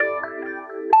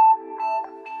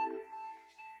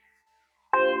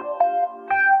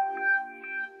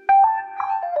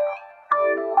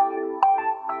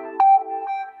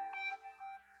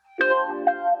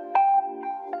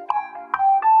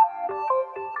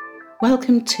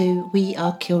Welcome to We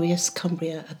Are Curious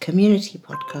Cumbria, a community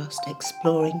podcast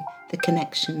exploring the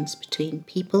connections between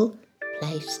people,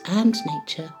 place and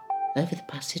nature over the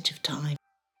passage of time.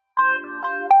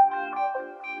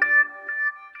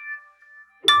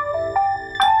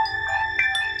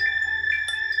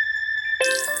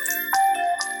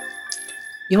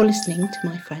 You're listening to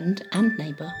my friend and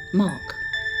neighbour, Mark.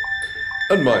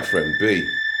 And my friend B.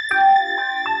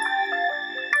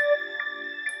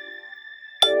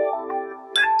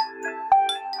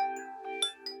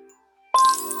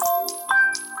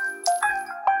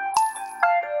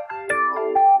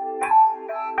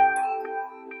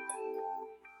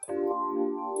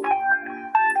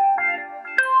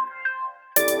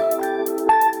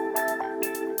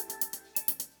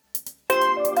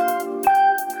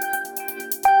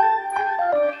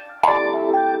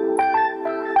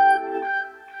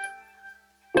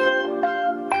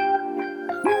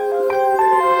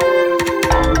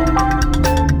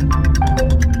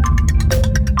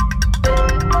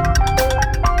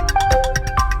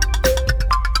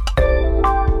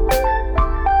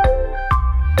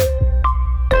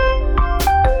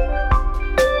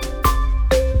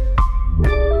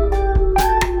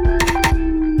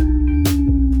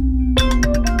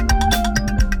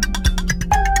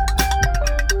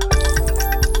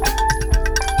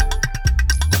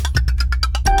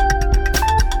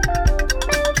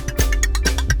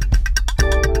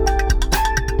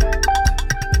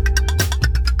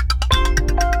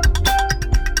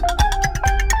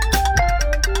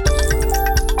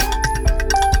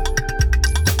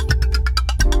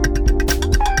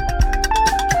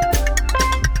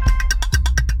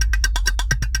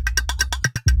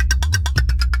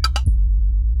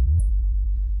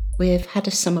 We've had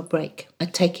a summer break, a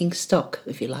taking stock,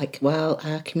 if you like, while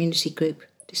our community group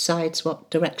decides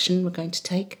what direction we're going to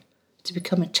take to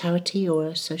become a charity or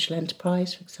a social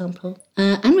enterprise, for example.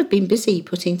 And we've been busy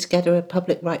putting together a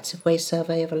public rights of way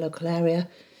survey of a local area,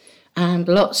 and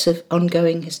lots of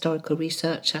ongoing historical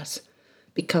research has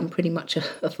become pretty much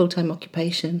a full-time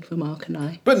occupation for Mark and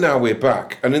I. But now we're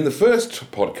back, and in the first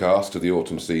podcast of the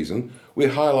autumn season,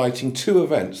 we're highlighting two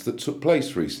events that took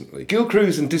place recently.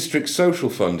 Gilcrux and District Social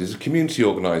Fund is a community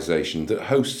organisation that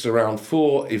hosts around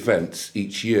 4 events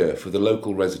each year for the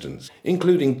local residents,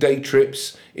 including day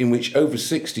trips in which over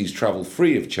 60s travel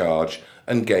free of charge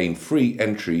and gain free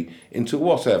entry into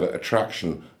whatever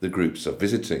attraction the groups are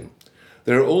visiting.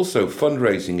 There are also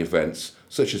fundraising events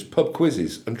such as pub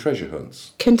quizzes and treasure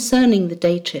hunts. Concerning the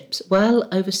day trips, while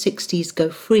over 60s go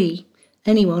free,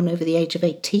 anyone over the age of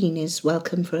 18 is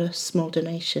welcome for a small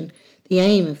donation. The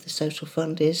aim of the Social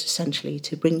Fund is essentially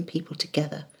to bring people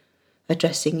together,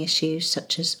 addressing issues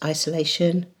such as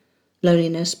isolation,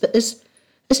 loneliness, but there's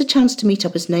a chance to meet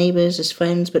up as neighbours, as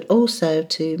friends, but also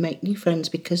to make new friends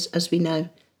because, as we know,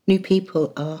 new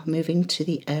people are moving to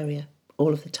the area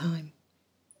all of the time.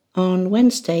 On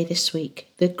Wednesday this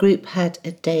week, the group had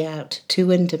a day out to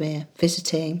Windermere,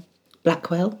 visiting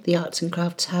Blackwell, the arts and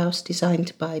crafts house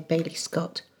designed by Bailey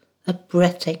Scott, a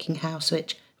breathtaking house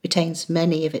which retains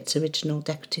many of its original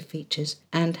decorative features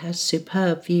and has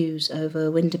superb views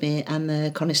over Windermere and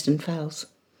the Coniston Fells.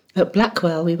 At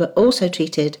Blackwell, we were also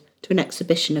treated to an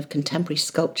exhibition of contemporary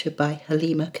sculpture by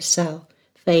Halima Cassell,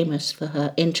 famous for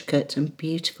her intricate and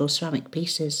beautiful ceramic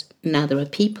pieces. Now, there are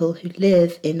people who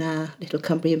live in our little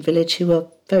Cumbrian village who are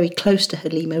very close to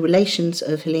Halima, relations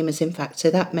of Halima's in fact,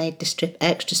 so that made this trip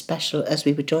extra special as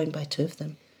we were joined by 2 of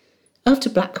them.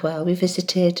 After Blackwell, we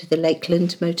visited the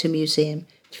Lakeland Motor Museum,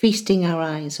 feasting our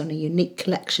eyes on a unique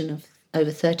collection of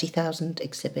over 30,000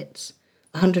 exhibits.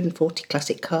 140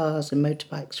 classic cars and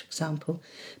motorbikes, for example.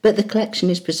 But the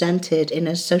collection is presented in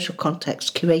a social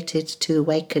context curated to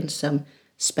awaken some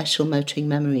special motoring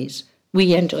memories.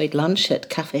 We enjoyed lunch at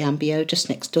Café Ambio just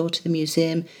next door to the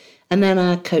museum, and then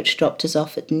our coach dropped us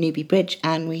off at Newby Bridge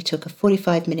and we took a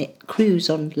 45-minute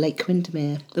cruise on Lake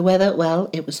Windermere. The weather, well,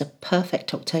 it was a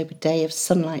perfect October day of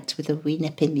sunlight with a wee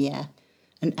nip in the air.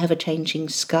 An ever-changing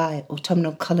sky,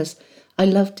 autumnal colours. I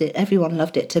loved it, everyone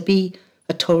loved it. To be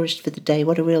a tourist for the day,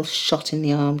 what a real shot in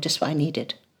the arm, just what I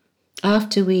needed.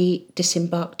 After we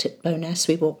disembarked at Bowness,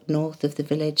 we walked north of the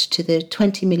village to the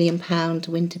 £20 million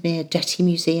Windermere Jetty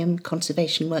Museum,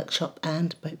 Conservation Workshop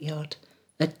and Boatyard.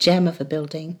 A gem of a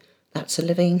building that's a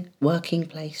living, working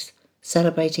place,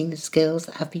 celebrating the skills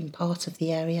that have been part of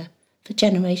the area for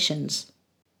generations.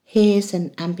 Here's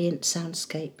an ambient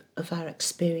soundscape of our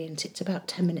experience. It's about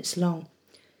 10 minutes long.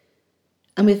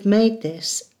 And we've made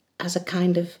this as a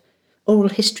kind of oral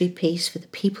history piece for the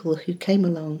people who came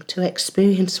along to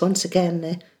experience once again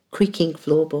the creaking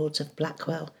floorboards of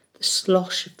Blackwell, the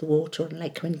slosh of the water on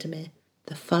Lake Windermere,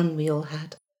 the fun we all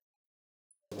had.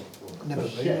 Never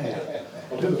been there.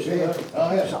 Don't say it.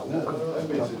 Yes, I walk up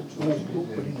in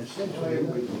the centre of the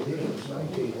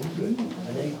 1900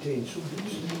 and 18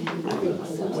 subjects.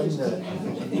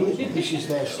 When this is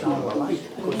their style of life.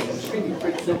 It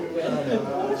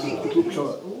looks a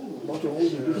lot older. I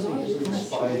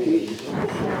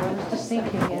was just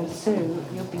thinking again, Sue,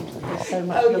 you'll be so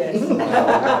much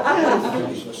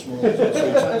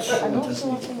And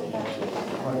also I think about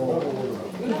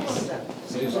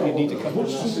You need to come on.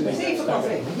 tea for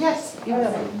coffee? Yes, you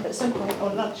will, at some point, or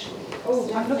lunch.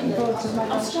 I'm looking forward to my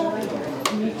lunch.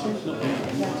 Me too.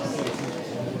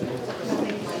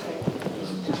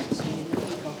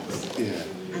 Yeah.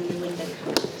 And the window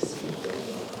colours.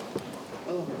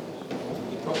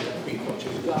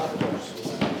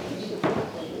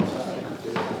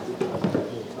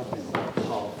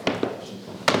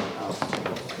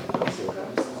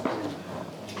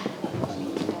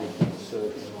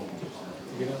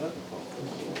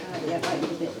 Yeah, right, a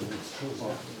bit.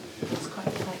 It's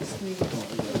quite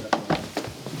smooth.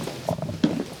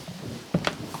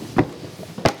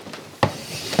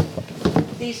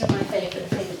 These are my favourite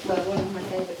things, well, one of my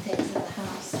favourite things in the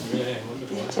house. Yeah,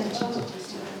 wonderful. The attention to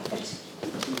detail.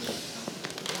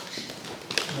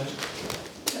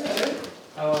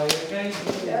 How are you? Okay?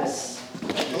 Yes.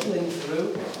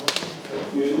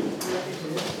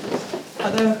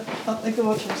 Aren't they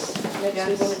gorgeous? Makes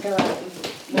me want to go out and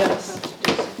Yes. how to do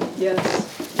something. Yes,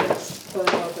 yes, they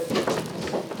are.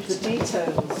 The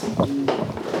details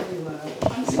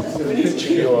everywhere.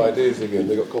 Pitching your ideas again.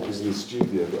 They've got copies in the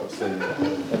studio that I've seen.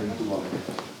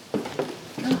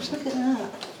 Gosh, look at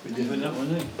that. Bit different that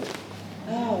one, eh?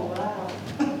 Oh, wow.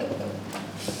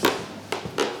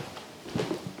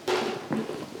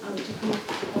 Oh, did you come up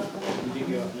with that? You did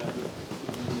go up now.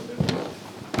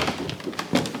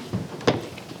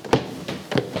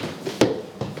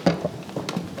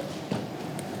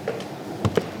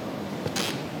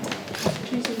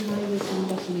 Treason Highways and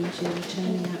Bottomley were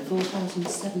turning out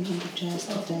 4,700 chairs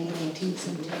per day in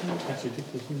 1875. That's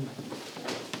ridiculous, isn't it?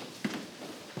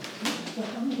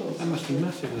 That must be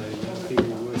massive though,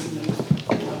 people working there.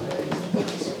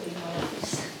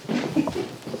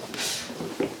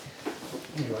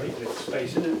 Right, bit of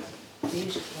space, isn't it?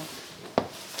 Beautiful.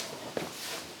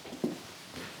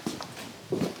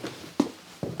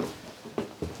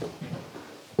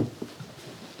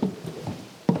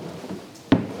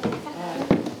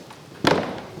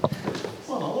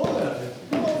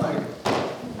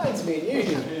 Nice to meet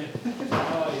you.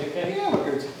 Oh, you okay? Yeah, we're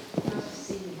good. Nice to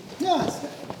see you. Yes.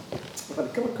 I've had a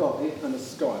cup of coffee and a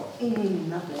scone.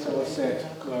 Lovely. So I said,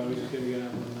 Well, we're just going to go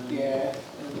down one now. yeah.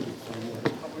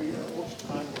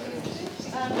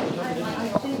 I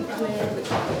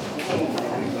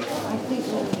think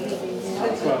we're leaving here.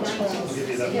 I'll give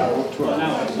you that now.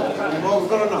 Oh, we've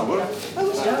got an hour.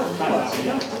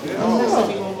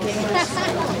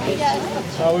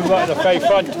 Oh, we're right at the very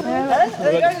front. We're at the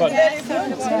front.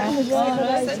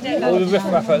 All the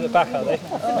riff-raff at the back, are they?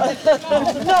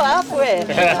 Not halfway.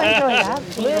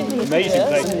 Amazing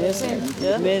place.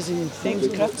 Amazing things,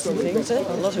 crafts and things. A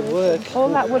lot of work. All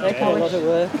that wood A lot of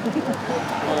work.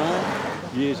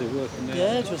 Years of work in there.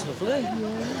 Yeah, it was lovely.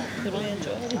 Really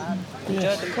enjoyed it.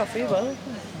 Enjoyed the coffee well.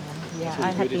 Yeah,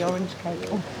 I had the orange cake.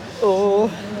 Oh,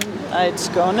 I'd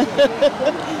scone.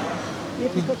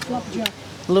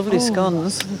 Lovely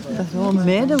scones. They're all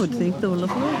made, I would think. They were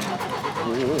lovely.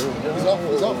 It's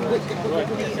off, quick.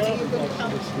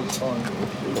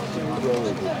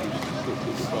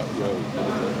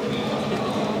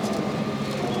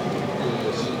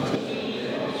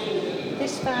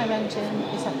 This fire engine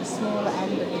is at the smaller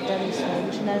end of the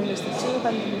demonstrange, known as the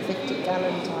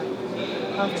 250-gallon type,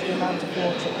 after the amount of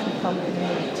water it can pump in a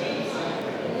minute.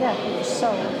 Yeah, it was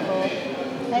sold for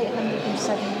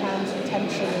 £807 and 10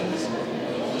 shillings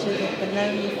to the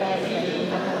Benoni Fair in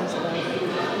Johannesburg.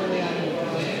 Here we are.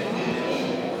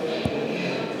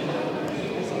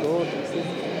 It's gorgeous, isn't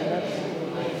it?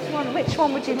 Which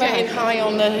one would you Getting like? high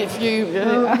on the if you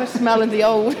smelling the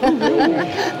old.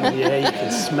 Yeah, you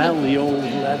can smell the old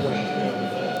leather.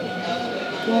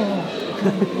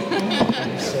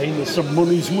 I'm saying there's some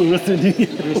money's worth in here.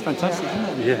 It's fantastic,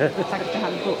 isn't it? Yeah. Thanks to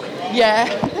have a book. Yeah.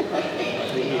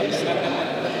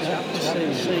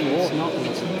 It's not.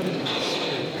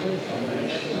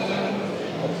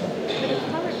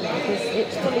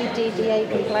 It's fully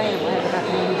DDA compliant, whatever that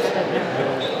means. I don't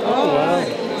know. Oh, wow.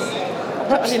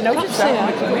 I didn't notice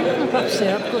that. Perhaps they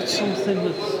have got something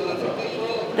that's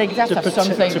They'd have to have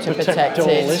something to protect all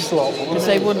it. this lot. Because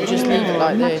they wouldn't just leave it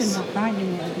like this. God,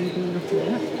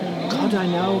 I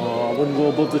know. Oh, I wouldn't go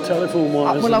above the telephone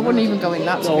wires. Well, I wouldn't even go in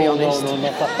that, to be honest. No,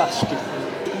 not that basket.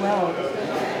 Well,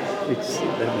 It's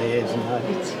amazing.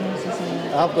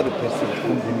 I've got a picture that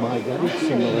comes in my garage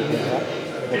similar to that.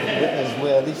 As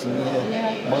well, this in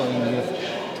mine with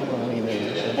twine.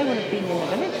 They would have been in the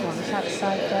village once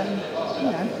outside,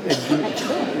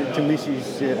 To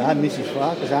Mrs.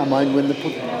 Farkas, I mind when they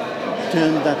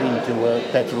turned that into a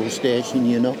petrol station,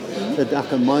 you know, that I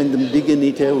can mind them digging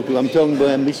it out. I'm talking about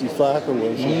where Mrs. Farker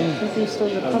was. Is he still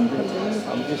the pump?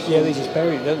 Yeah, they just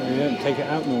bury it, don't they? They don't take it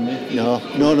out normally. No,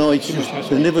 it's just,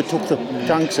 they never took the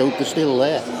tanks out, they're still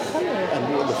there. And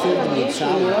the filled them with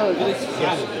sand.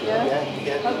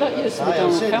 That used to be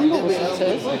Donald Campbell's, it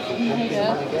says.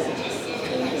 Yeah.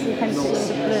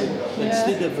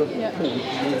 Instead of a pump,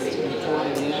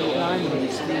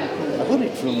 I got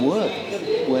it from work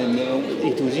when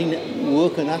it was in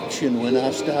work and action when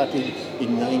I started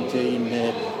in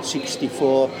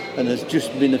 1964, and as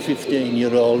just been a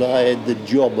 15-year-old, I had the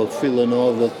job of filling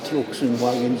all the trucks and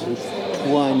wagons with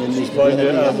twine and this bloody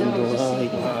handle.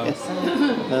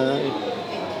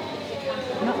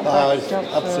 It's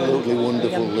absolutely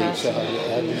wonderful, Lisa.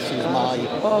 This is my...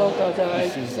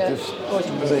 This is just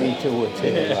me to a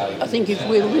tail. I think if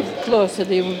we lived closer,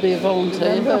 he would be a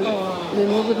volunteer, but my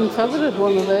mother and father had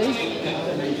one of these.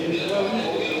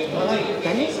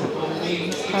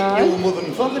 Your mother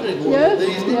and father had one of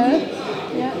these, didn't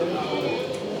you?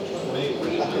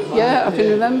 Yeah, I can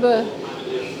remember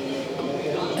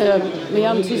my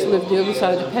aunties lived the other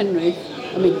side of Penrith.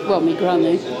 My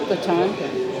granny at the time.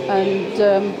 And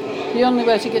the only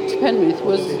way to get to Penrith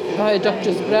was via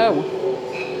Doctor's Brow.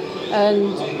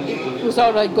 And it was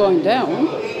all right going down,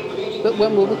 but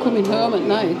when we were coming home at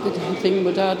night, the thing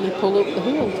would hardly pull up the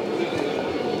hill.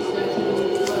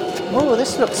 Oh,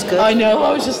 this looks good. I know,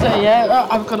 I was just there, yeah.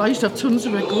 I used to have tons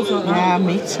of records like that. Yeah,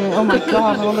 me too. Oh my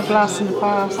God, all the blast in the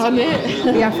past. I know.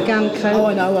 The Afghan coat. Oh,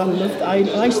 I know,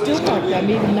 I still like them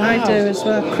even now. I do as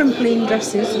well. Crimpling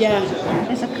dresses. Yeah.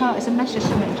 It's a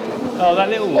Messerschmitt. Oh, that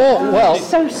little one. Oh, well. It's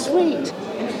so sweet.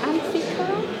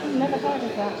 Amphicar? I've never heard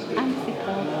of that.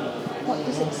 Amphicar. What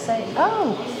does it say?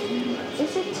 Oh,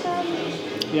 is it?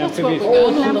 Yeah, That's what we're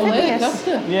going on the lake amphibious.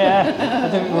 after. yeah, I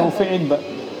think it will all fit in, but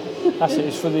that's it.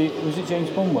 It's for the... Was it James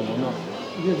Bond one or not?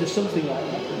 Yeah, there's something like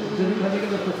that. Have you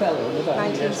got the propeller in the back?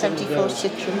 1974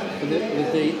 Citroen.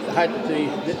 The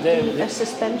A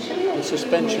suspension? the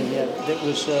suspension, yeah. It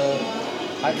was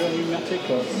hydro-pneumatic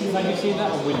or... Have you seen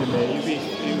that on Windermere?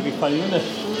 It would be funny, wouldn't it?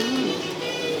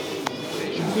 You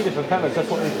can see the propellers, that's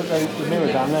what they put the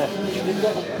mirror down there.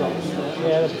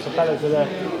 Yeah, the propellers are there.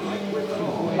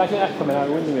 Imagine that coming out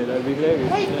of Windermere, that would be hilarious.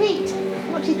 Hey Pete,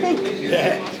 what do you think?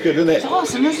 Yeah, it's good, isn't it? It's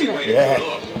awesome, isn't it? Yeah.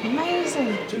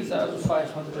 Amazing.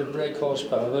 2,500 brake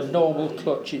horsepower, a normal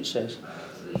clutch it says.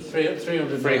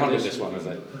 300 this one, is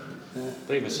it?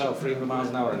 They even sell 300 miles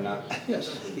an hour in that.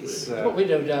 Yes. It's, what we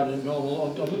do down in normal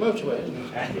on the motorway, isn't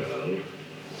it? I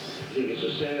think it's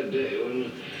a sad day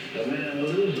when a man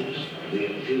loses the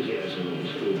enthusiasm of the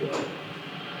schoolboy.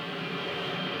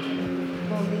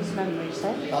 All these memories,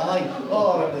 eh? Aye,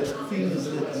 the things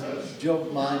that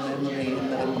jog my memory in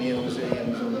the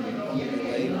museums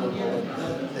unbelievable.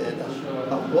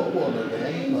 I've got one of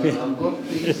them, I've got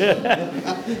these.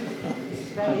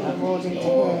 Very rewarding to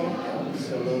hear.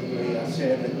 Absolutely, I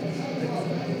said that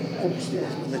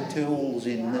upstairs with the tools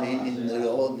in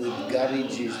all the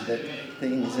garages, the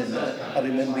things, and I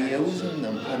remember using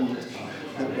them, and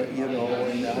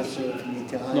when I certainly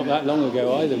time. Not that long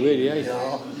ago either, really, eh?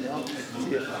 No.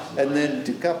 And then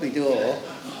to cap it all,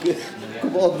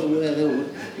 come all the way out,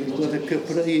 you've got a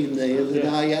Capri in there that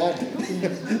I had.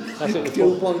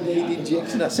 2.8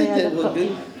 injection. I said they were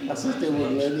good. I said they were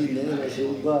running there. I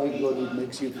said, by God, it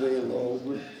makes you feel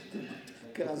old.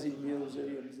 Cars in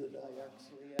museums that I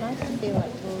actually had. Nice to feel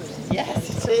like tourists. Yes, it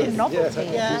is. It's a novelty.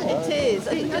 Yeah, it is. I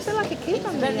feel like a kid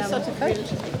on the sort of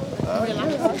coach.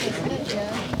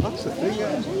 That's the thing,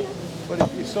 yeah. But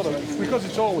it's sort of, because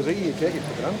it's always here, you take it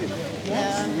for granted.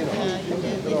 Yeah, you know,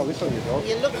 you've got all this on your dog.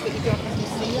 You look, but you don't have to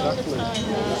see all the time.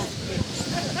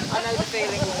 I know the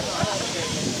feeling.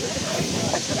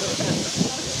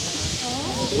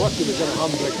 What could have done a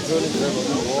handbrake turning to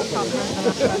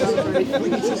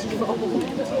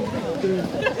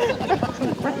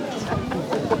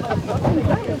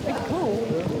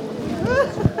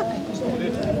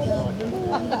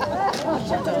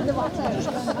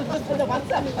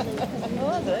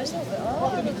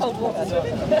Cold water.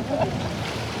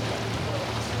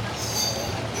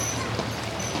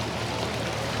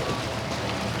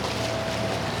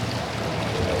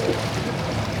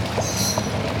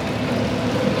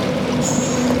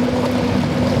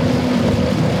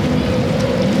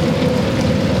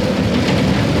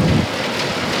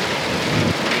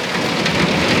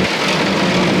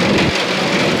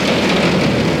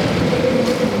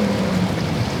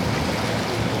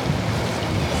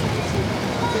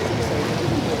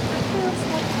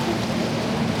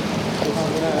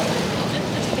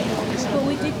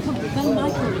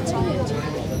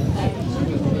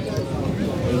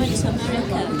 went to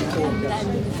America, and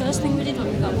then the first thing we did when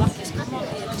we got back is come out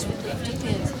here because we lived up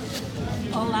here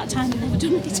all that time and never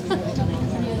done it.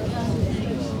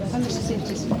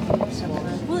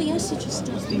 Well, yes, it just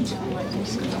does. Yeah,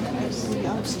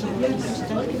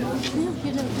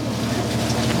 you know.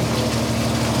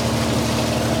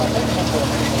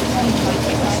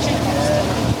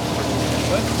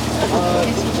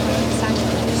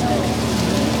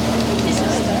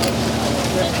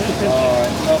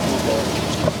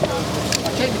 I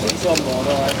take the bits on board,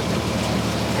 alright.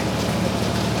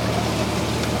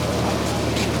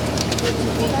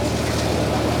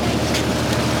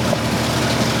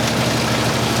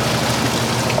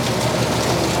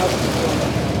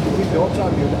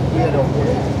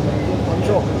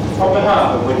 On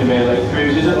behalf of Windermere Lake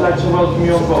Cruises, I'd like to welcome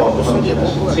you on board the Hunter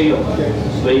vessel Teal.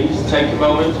 Please take a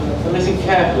moment and listen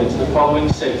carefully to the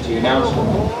following safety announcement.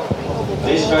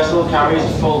 This vessel carries a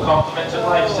full complement of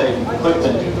life-saving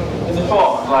equipment in the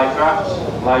form of life rafts,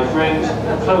 life rings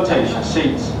and flotation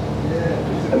seats.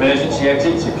 Emergency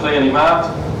exits are clearly marked,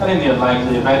 and in the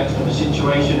unlikely event of a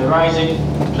situation arising,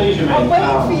 please remain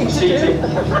calm and seated,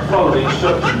 following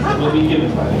instructions that will be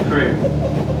given by the crew.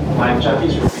 Life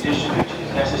jackets will be distributed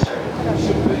if necessary.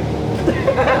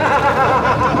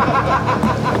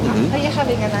 Are you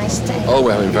having a nice day? Oh,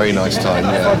 we're having a very nice time,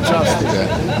 yeah. Fantastic. Yeah.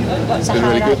 What's the Been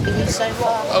really highlight good. for you so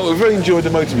far? Oh, we've really enjoyed the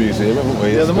Motor Museum, haven't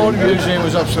we? Yeah, the Motor Museum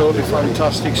was absolutely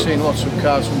fantastic, seeing lots of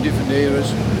cars from different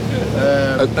eras.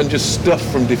 And just stuff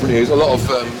from different eras, a lot of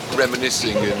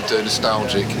reminiscing and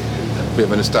nostalgic. Bit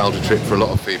of a nostalgia trip for a lot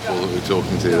of people that we're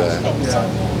talking to there.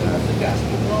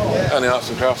 And the Arts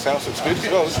and Crafts House looks good as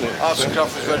well, isn't it? Arts and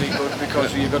Crafts is very good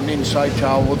because you've got an inside to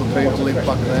how other people lived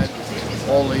back then.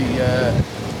 All the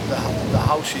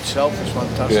house itself is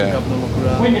fantastic, having a look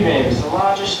around. Windermere is the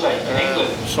largest lake in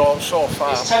England. So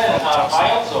far, it's 10.5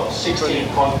 miles or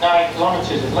 16.9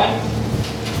 kilometres in length.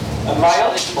 A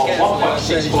mile is about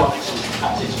 1.6 kilometres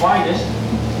at its widest,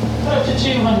 up to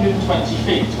 220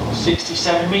 feet or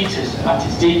 67 metres at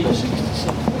its deepest.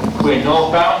 We're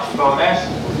northbound from Bowness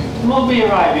and we'll be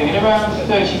arriving in around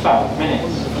 35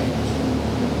 minutes.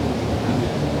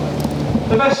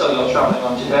 The vessel you're travelling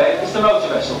on today is the motor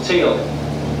vessel Teal,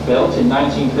 built in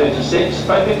 1936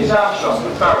 by Vickers Armstrong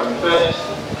and Barrow and Furness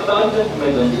for the London,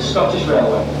 Midland and Scottish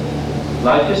Railway.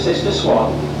 Like her sister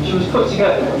Swan, she was put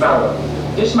together from Barrow,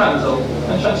 dismantled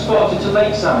and transported to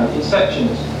Lakeside in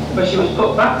sections, where she was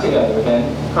put back together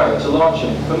again prior to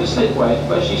launching from the slipway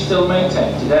where she's still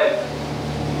maintained today.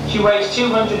 She weighs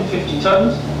 250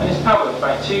 tonnes and is powered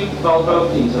by 2 Volvo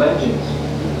diesel engines.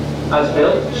 As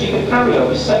built, she could carry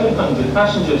over 700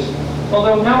 passengers,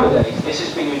 although nowadays this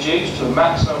has been reduced to a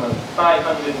maximum of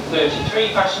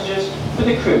 533 passengers with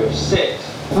a crew of 6.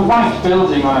 The white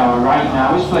building on our right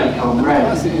now is Blakeholme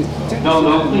Red. Known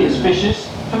locally as Fisher's,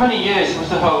 for many years it was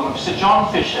the home of Sir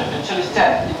John Fisher until his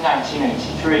death in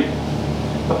 1983.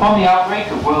 Upon the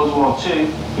outbreak of World War II,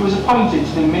 he was appointed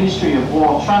to the Ministry of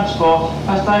War Transport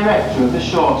as Director of the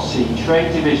Short Sea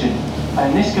Trade Division,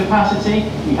 and in this capacity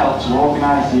he helped to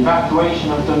organise the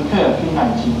evacuation of Dunkirk in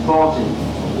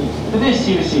 1940. For this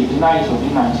he received a knighthood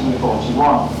in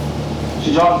 1941.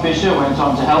 Sir John Fisher went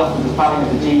on to help with the planning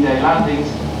of the D-Day landings,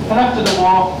 and after the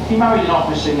war he married an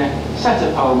opera singer, set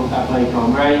up home at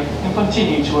Blakeholme Ray, and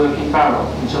continued to work in Barrow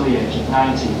until the age of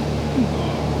 90.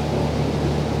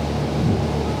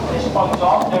 At this point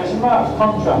on, there is a marked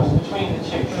contrast between the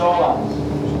two shorelines.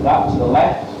 That to the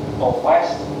left, or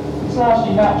west, is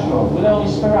largely natural, with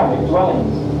only sporadic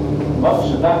dwellings.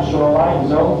 Much of that shoreline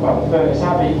was owned by the Furness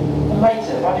Abbey, and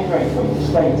later by the Greatwaite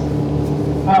Estate.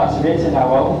 Parts of it are now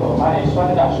owned or managed by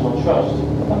the National Trust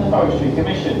and the Forestry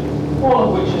Commission, all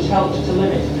of which has helped to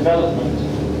limit development.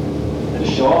 The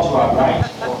shore to our right,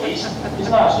 or east, is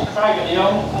largely privately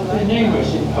owned, with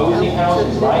numerous imposing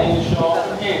houses lining the shore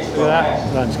from here to the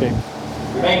west. Landscape.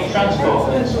 The main transport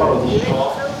links follow the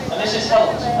shore, and this has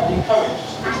helped and encouraged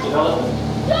its development.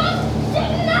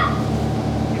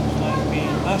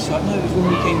 That's right, no, it was when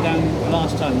we came down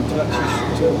last time to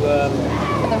actually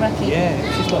the wreckage. Yeah,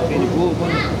 it's just like being abroad,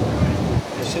 wasn't it?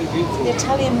 It's so beautiful. The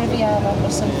Italian Riviera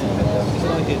or something. It's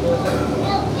like it.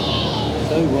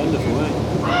 So wonderful, eh?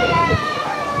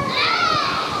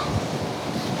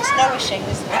 It's nourishing,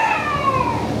 isn't it?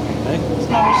 Eh? It's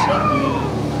nourishing.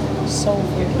 Yeah. Soul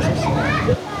food.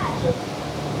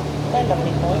 They're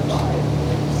lovely boats.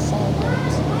 Soul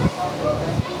boats.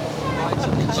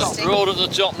 Road at the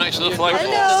top next to the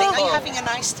flagpole. Hello. Are you having a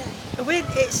nice day?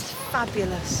 It's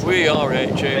fabulous. We are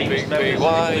HAPPY.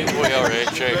 Why? We are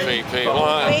HAPPY.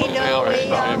 Why? We know we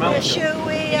are. We're sure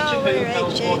we are. We're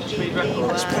HAPPY.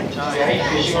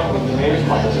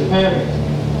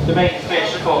 The main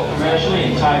fish caught commercially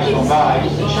in times gone by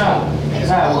is the char,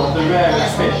 now one of the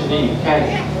rarest fish in the UK.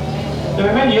 There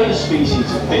are many other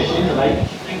species of fish in the lake,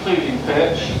 including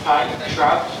perch, pike,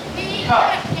 trout,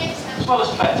 carp, as well as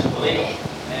plentiful eel.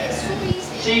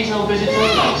 Seasonal visitors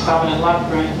like salmon and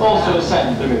lamprey also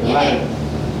ascend the River Leven.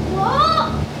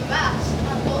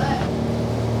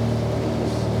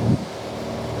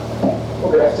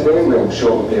 Well, good afternoon. We'll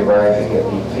shortly be arriving at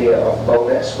the pier of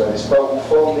Bowness, where this boat will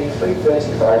form the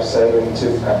 335 sailing to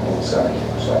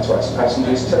Ambleside. So I'd like to ask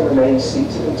passengers to remain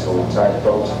seated until the tide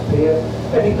boat pier.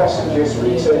 Any passengers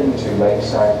returning to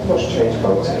Lakeside must change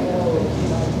boats in.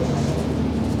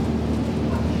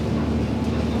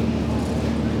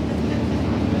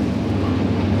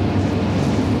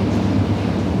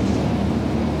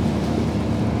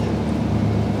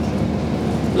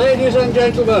 Ladies and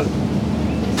gentlemen,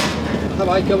 have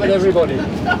I covered everybody?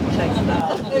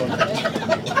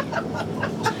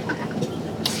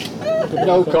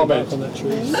 No comment.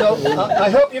 So I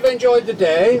hope you've enjoyed the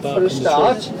day for a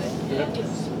start.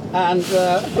 And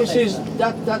this is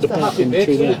that's the happy bit.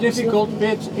 The difficult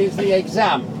bit is the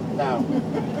exam now.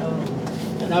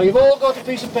 Now you've all got a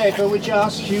piece of paper which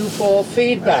asks you for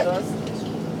feedback.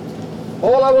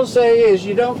 All I will say is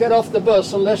you don't get off the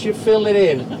bus unless you fill it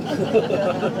in.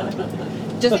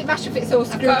 Does it matter if it's all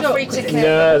screwed up?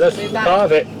 No, that's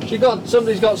part of it.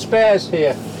 Somebody's got spares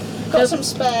here. Got some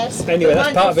spares. Anyway,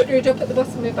 that's part of it. Screwed up at the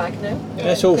bottom of my bag now.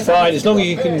 That's all fine, as long as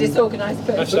you can... Disorganised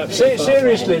person.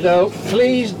 Seriously though,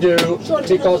 please do,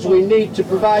 because we need to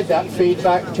provide that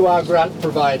feedback to our grant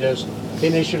providers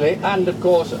initially, and of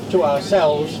course to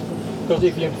ourselves. Because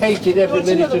if you've hated every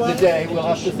minute of the day, we'll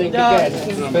have to think again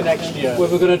for next year. We're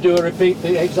going to do a repeat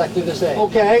exactly the same.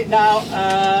 Okay, now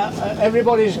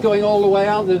everybody's going all the way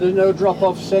out. There's no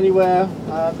drop-offs anywhere.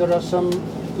 There are some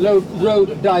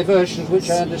road diversions which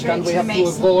I understand we have to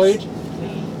avoid.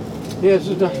 Yes,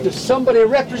 there's somebody, a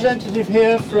representative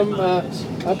here from a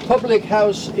public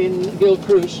house in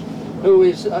Gilcrux who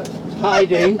is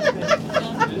hiding.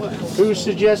 Who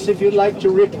suggests if you'd like to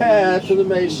repair to the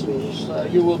Masons,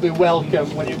 you will be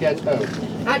welcome when you get home.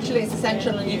 Actually, it's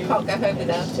essential and you can't go home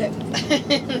without it.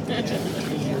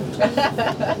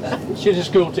 She's a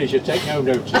school teacher, take no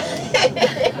notice.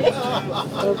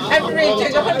 Every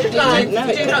doing 100 lines,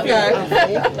 do not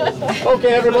go.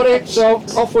 Okay, everybody, so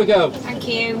off we go. Thank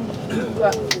you.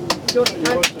 Well done,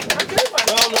 John.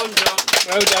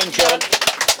 Well done, John.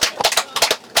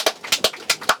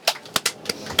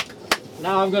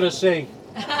 Now I'm going to sing.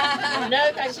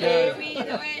 No, thank you.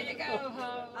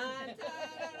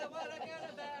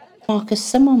 Marcus,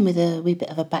 someone with a wee bit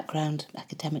of a background,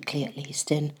 academically at least,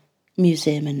 in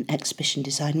museum and exhibition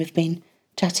design. We've been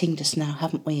chatting just now,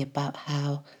 haven't we, about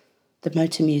how the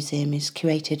Motor Museum is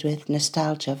curated with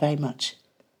nostalgia very much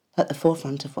at the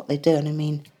forefront of what they do. And I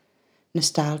mean,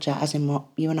 nostalgia as in what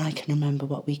you and I can remember,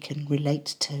 what we can relate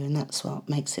to, and that's what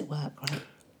makes it work, right?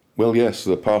 Well, yes,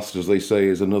 the past, as they say,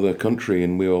 is another country,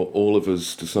 and we are all of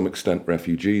us, to some extent,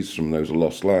 refugees from those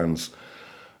lost lands.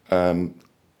 And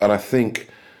I think,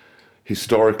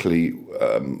 historically,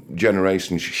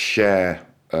 generations share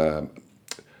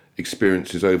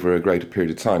experiences over a greater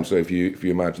period of time. So if you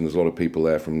imagine there's a lot of people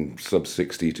there from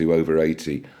sub-60 to over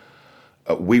 80,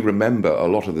 we remember a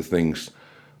lot of the things,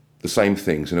 the same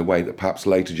things, in a way that perhaps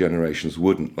later generations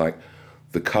wouldn't, like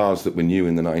the cars that were new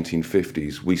in the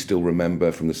 1950s, we still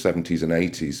remember from the 70s and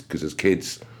 80s, because as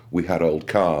kids, we had old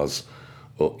cars,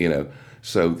 or,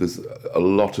 so there's a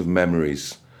lot of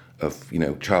memories of,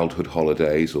 childhood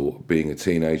holidays or being a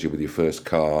teenager with your first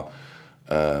car.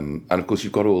 And of course,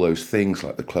 you've got all those things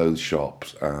like the clothes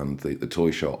shops and the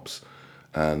toy shops.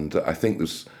 And I think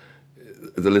there's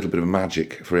a little bit of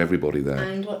magic for everybody there.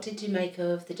 And what did you make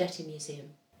of the Jetty Museum?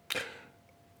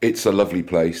 It's a lovely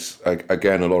place.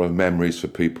 Again, a lot of memories for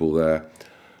people there.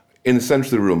 In the centre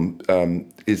of the room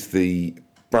is the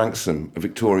Branksome, a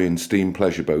Victorian steam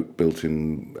pleasure boat built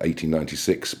in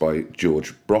 1896 by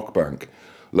George Brockbank,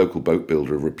 local boat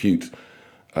builder of repute.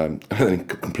 And in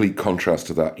complete contrast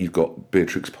to that, you've got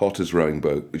Beatrix Potter's rowing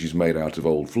boat, which is made out of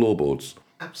old floorboards.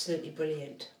 Absolutely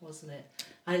brilliant, wasn't it?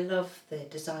 I love the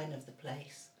design of the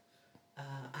place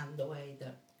and the way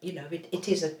that,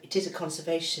 it is a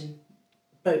conservation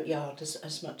boatyard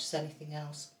as much as anything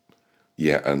else.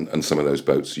 Yeah, and some of those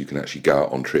boats you can actually go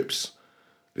out on trips,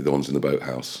 the ones in the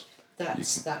boathouse.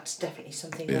 That's definitely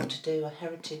something you want to do, a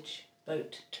heritage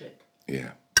boat trip.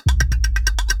 Yeah.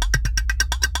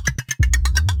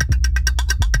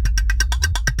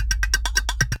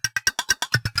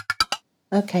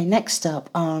 Okay, next up,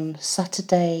 on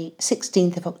Saturday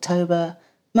 16th of October,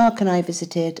 Mark and I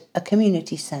visited a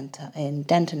community centre in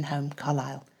Denton Holme,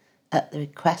 Carlisle. at the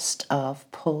request of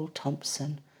Paul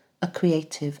Thompson, a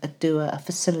creative, a doer, a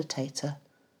facilitator,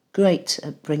 great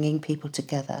at bringing people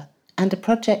together. And a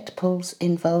project Paul's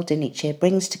involved in each year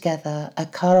brings together a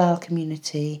Carlisle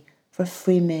community for a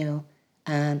free meal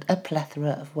and a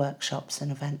plethora of workshops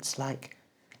and events like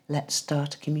let's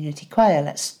start a community choir,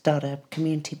 let's start a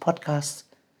community podcast,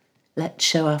 let's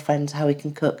show our friends how we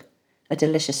can cook a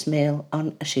delicious meal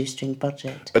on a shoestring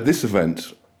budget. At this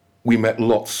event, we met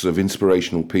lots of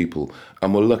inspirational people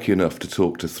and were lucky enough to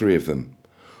talk to 3 of them.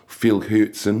 Phil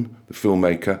Hewitson, the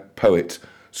filmmaker, poet,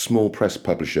 small press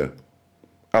publisher.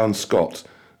 Alan Scott,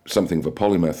 something of a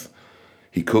polymath.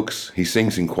 He cooks, he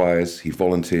sings in choirs, he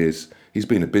volunteers, he's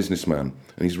been a businessman,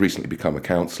 and he's recently become a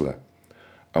counsellor.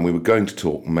 And we were going to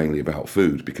talk mainly about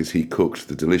food because he cooked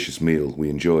the delicious meal we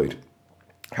enjoyed.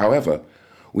 However,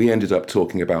 we ended up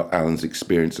talking about Alan's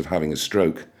experience of having a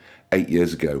stroke 8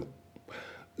 years ago.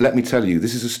 Let me tell you,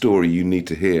 this is a story you need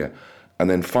to hear. And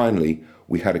then finally,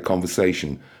 we had a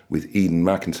conversation with Eden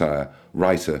McIntyre,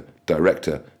 writer,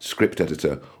 director, script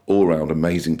editor, all-round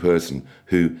amazing person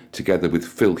who, together with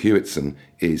Phil Hewitson,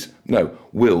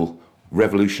 will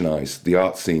revolutionise the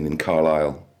art scene in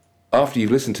Carlisle. After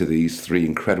you've listened to these 3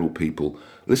 incredible people,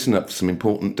 listen up for some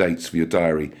important dates for your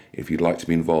diary if you'd like to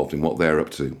be involved in what they're up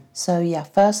to. So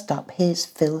first up, here's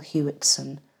Phil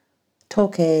Hewitson,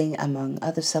 talking, among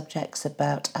other subjects,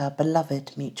 about our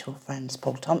beloved mutual friends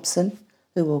Paul Thompson,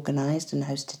 who organised and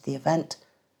hosted the event,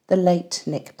 the late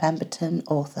Nick Pemberton,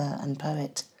 author and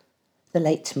poet, the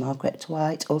late Margaret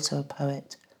White, also a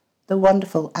poet, the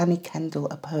wonderful Annie Kendall,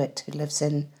 a poet who lives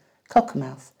in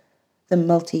Cockermouth, the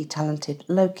multi-talented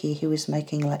Loki, who is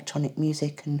making electronic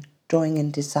music and drawing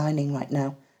and designing right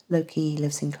now. Loki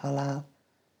lives in Carlisle,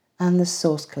 and the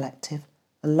Source Collective,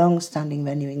 a long-standing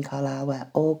venue in Carlisle where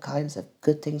all kinds of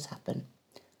good things happen.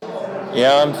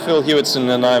 Yeah, I'm Phil Hewitson,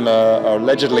 and I'm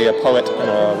allegedly a poet and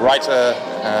a writer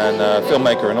and a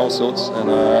filmmaker and all sorts, and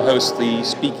I host the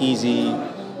Speakeasy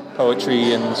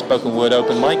Poetry and Spoken Word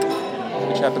Open Mic,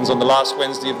 which happens on the last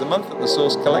Wednesday of the month at the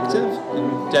Source Collective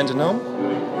in Denton Holme.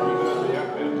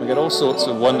 We get all sorts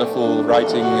of wonderful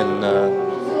writing and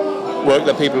work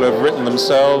that people have written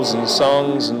themselves and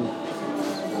songs, and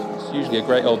it's usually a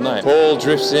great old night. Paul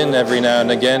drifts in every now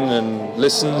and again and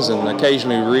listens and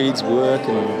occasionally reads work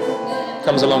and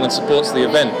comes along and supports the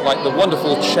event, like the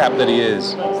wonderful chap that he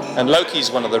is. And Loki's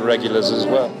one of the regulars as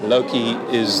well. Loki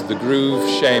is the groove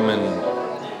shaman.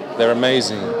 They're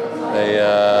amazing.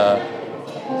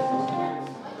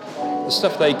 The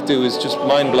stuff they do is just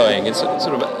mind-blowing. It's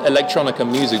sort of electronica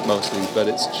music mostly, but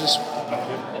it's just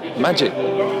magic.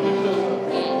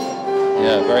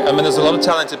 Yeah, there's a lot of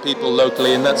talented people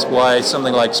locally, and that's why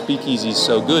something like Speakeasy is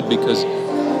so good, because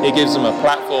it gives them a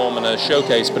platform and a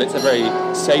showcase, but it's a very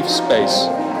safe space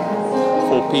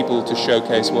for people to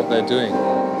showcase what they're doing.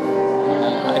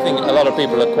 I think a lot of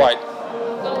people are quite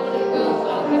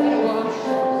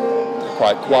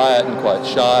quiet and quite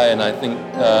shy, and I think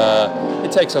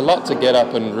it takes a lot to get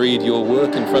up and read your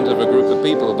work in front of a group of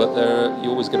people, but you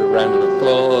always get a round of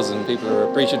applause and people are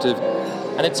appreciative.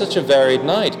 And it's such a varied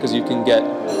night because you can get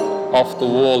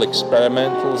off-the-wall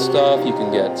experimental stuff, you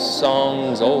can get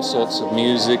songs, all sorts of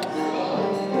music,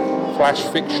 flash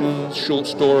fiction, short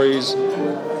stories,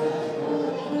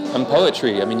 and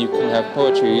poetry. I mean, you can have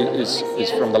poetry is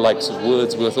from the likes of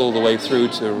Wordsworth all the way through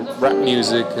to rap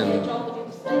music and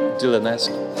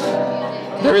Dylan-esque.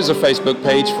 There is a Facebook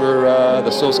page for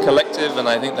the Source Collective, and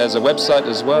I think there's a website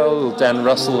as well. Dan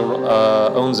Russell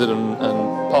owns it, and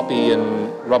Poppy and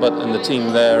Robert and the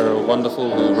team there are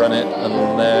wonderful who run it,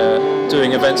 and they're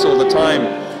doing events all the time.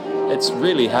 It's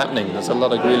really happening. There's a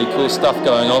lot of really cool stuff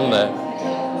going on there.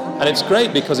 And it's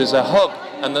great because it's a hub,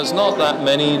 and there's not that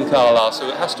many in Carlisle, so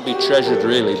it has to be treasured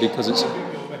really, because it's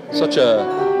such a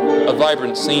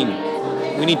vibrant scene.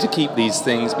 We need to keep these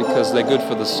things because they're good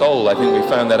for the soul. I think we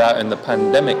found that out in the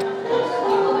pandemic.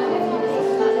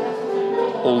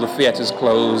 All the theatres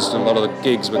closed, a lot of the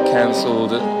gigs were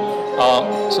cancelled,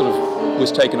 art sort of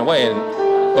was taken away,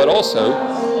 but also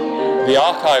the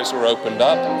archives were opened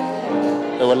up.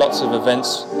 There were lots of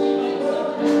events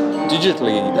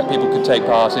digitally that people could take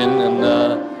part in, and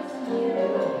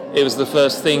it was the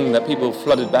first thing that people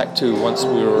flooded back to once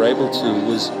we were able to,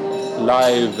 was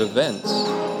live events.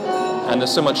 And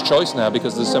there's so much choice now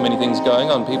because there's so many things going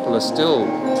on. People are still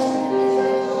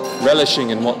relishing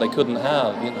in what they couldn't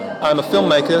have. I'm a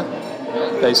filmmaker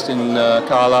based in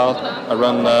Carlisle. I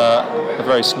run a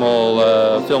very small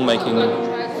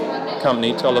filmmaking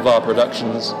company, Tollivar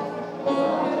Productions.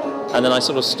 And then I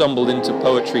sort of stumbled into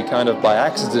poetry kind of by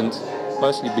accident,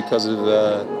 mostly because of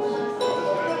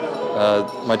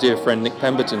my dear friend Nick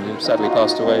Pemberton, who sadly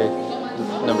passed away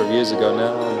a number of years ago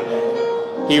now.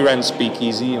 And he ran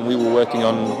Speakeasy, and we were working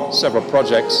on several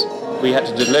projects. We had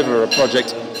to deliver a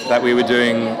project that we were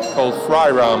doing called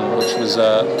Freiram, which was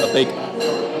a big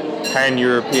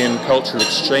pan-European cultural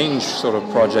exchange sort of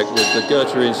project with the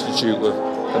Goethe Institute with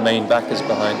the main backers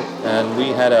behind it. And we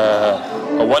had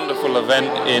a wonderful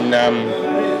event in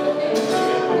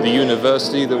the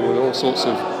university. There were all sorts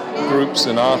of groups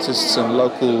and artists and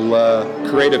local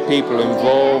creative people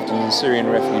involved, and Syrian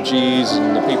refugees,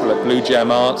 and the people at Blue Jam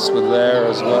Arts were there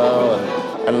as well,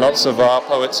 and lots of our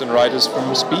poets and writers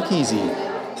from Speakeasy.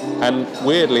 And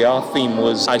weirdly, our theme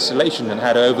was isolation and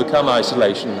how to overcome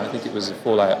isolation. I think it was a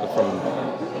fallout from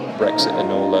Brexit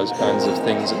and all those kinds of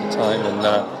things at the time. And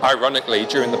ironically,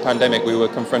 during the pandemic, we were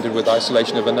confronted with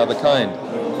isolation of another kind.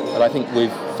 But I think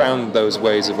we've found those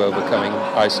ways of overcoming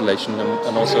isolation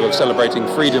and also of celebrating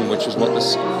freedom, which is what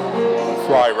this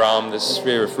Freiram, this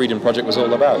Sphere of Freedom project, was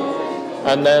all about.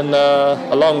 And then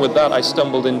along with that, I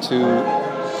stumbled into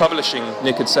publishing.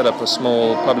 Nick had set up a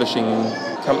small publishing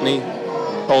company,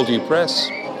 Cold U Press,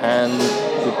 and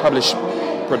we publish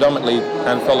predominantly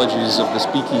anthologies of the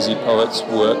Speakeasy poets'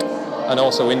 work and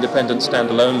also independent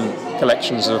standalone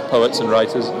collections of poets and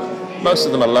writers. Most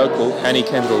of them are local. Annie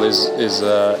Kendall is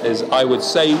I would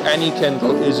say Annie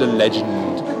Kendall is a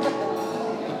legend.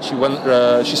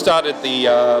 She started the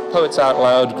Poets Out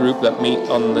Loud group that meet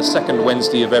on the second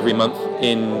Wednesday of every month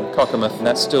in Cockermouth, and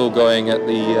that's still going at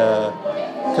the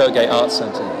Kirkgate Arts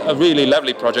Centre. A really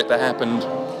lovely project that happened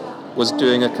was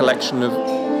doing a collection of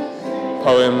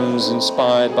poems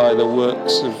inspired by the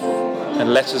works of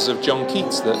and letters of John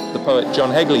Keats that the poet John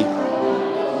Hegley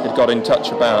had got in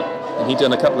touch about. And he'd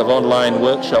done a couple of online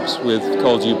workshops with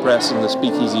Cold U Press and the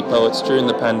Speakeasy poets during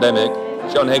the pandemic.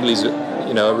 John Hegley's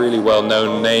a really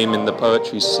well-known name in the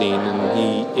poetry scene,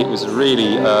 and it was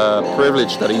really a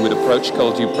privilege that he would approach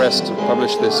Cold U Press to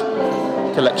publish this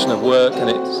collection of work, and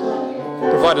it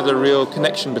provided a real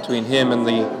connection between him and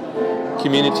the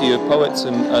community of poets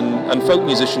and folk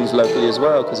musicians locally as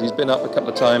well, because he's been up a couple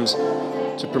of times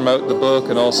to promote the book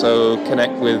and also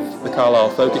connect with the Carlisle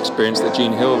Folk Experience that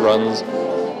Gene Hill runs,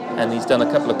 and he's done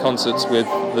a couple of concerts with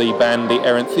the band The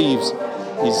Errant Thieves.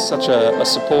 He's such a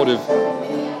supportive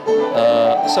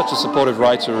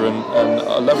writer and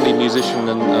a lovely musician,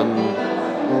 and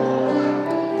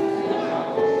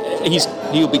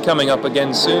he'll be coming up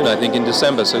again soon, I think in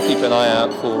December, so keep an eye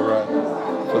out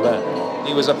for that.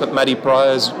 He was up at Maddie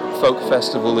Pryor's Folk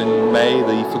Festival in May,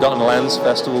 the Forgotten Lands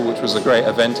Festival, which was a great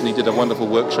event, and he did a wonderful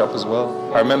workshop as well.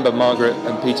 I remember Margaret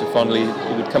and Peter fondly,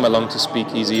 who would come along to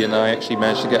Speakeasy, and I actually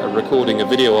managed to get a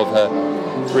video of her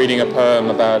reading a poem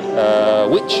about a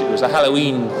witch. It was a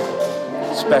Halloween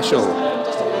special.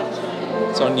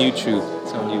 It's on YouTube.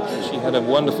 She had a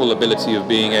wonderful ability of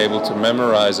being able to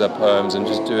memorize her poems and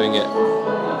just doing it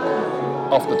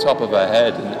off the top of her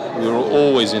head, and we were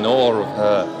always in awe of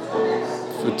her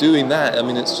for doing that. I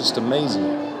mean, it's just amazing.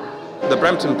 The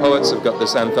Brampton Poets have got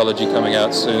this anthology coming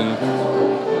out soon,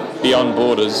 Beyond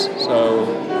Borders, so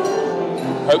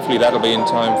hopefully that'll be in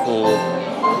time for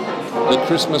the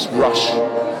Christmas rush.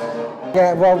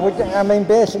 Yeah, well,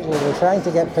 basically we're trying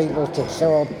to get people to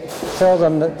show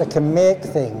them that they can make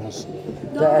things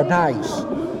that are nice,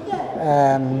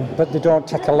 but they don't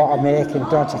take a lot of making,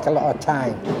 don't take a lot of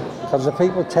time. Because the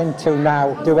people tend to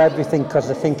now do everything because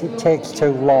they think it takes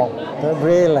too long. But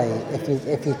really,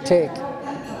 if you take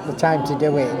the time to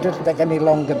do it doesn't take any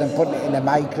longer than putting it in a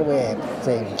microwave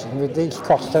things. And with these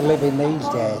costs of living these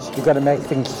days, you've got to make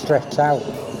things stretch out.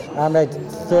 I made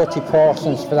 30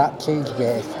 portions for that cheese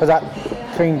bake, for that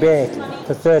cream bake,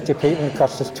 for 30 people, and it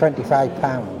cost us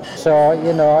 £25. So,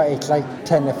 it's like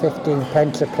 10 or 15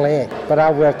 pence a plate. But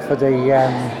I work for the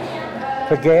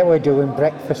Gateway doing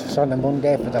breakfasts on a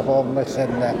Monday for the homeless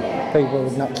and the people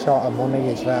who've not short of money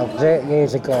as well. 8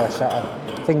 years ago, sort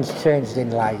of, things changed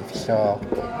in life, so,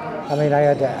 I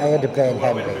had a brain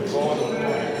hemorrhage,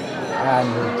 and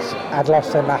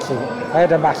I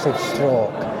had a massive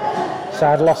stroke, so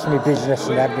I'd lost my business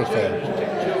and everything.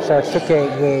 So it took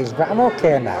 8 years, but I'm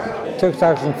okay now.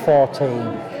 2014,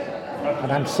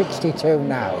 and I'm 62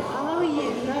 now.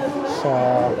 So,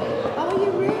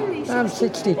 I'm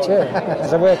 62.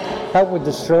 I work out with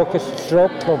the Stroke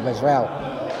Club as well.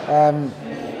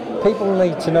 People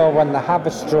need to know when they have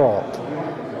a stroke,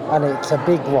 and it's a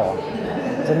big one.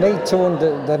 They need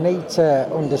to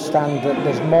understand that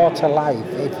there's more to life.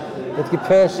 If you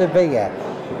persevere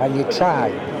and you try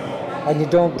and you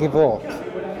don't give up,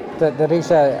 that there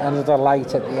is another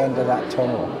light at the end of that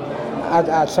tunnel.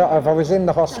 I was in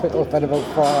the hospital for about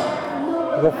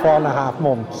 4.5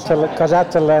 months because I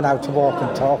had to learn how to walk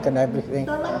and talk and everything,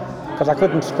 because I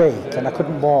couldn't speak and I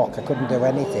couldn't walk, I couldn't do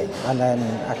anything. And then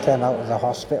I came out of the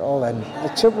hospital, and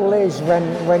the trouble is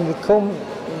when you come,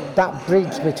 that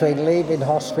bridge between leaving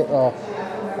hospital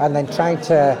and then trying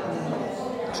to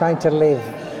live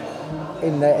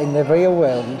in the real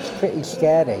world, it's pretty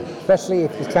scary, especially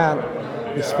if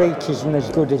your speech isn't as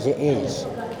good as it is.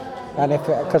 And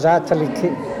because I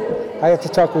had to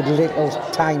talk with little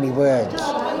tiny words,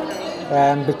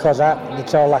 because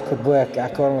it's all I could work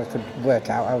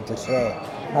out how to say.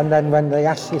 And then when they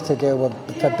ask you to do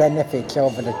for benefits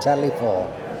over the telephone,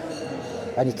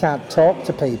 and you can't talk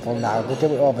to people now, they do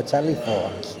it over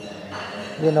telephones.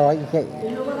 You know,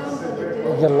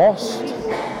 you're lost.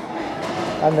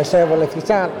 And they say, well, if you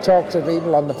can't talk to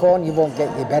people on the phone, you won't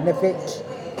get your benefits.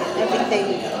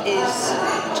 Everything is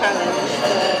challenged.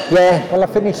 Yeah, well, I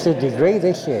finished a degree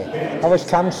this year. I was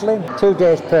counselling. 2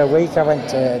 days per week I went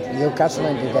to Newcastle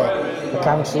and did a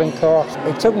counselling course.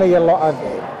 It took me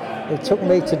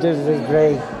to do the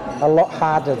degree a lot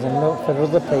harder than for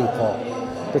other people.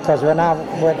 Because when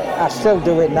I still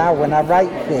do it now, when I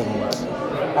write things,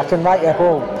 I can write a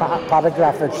whole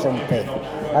paragraph or something,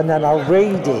 and then I'll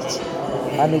read it,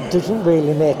 and it doesn't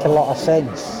really make a lot of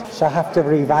sense. So I have to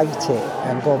rewrite it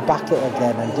and go back it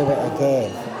again and do it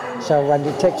again. So when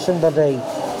it takes somebody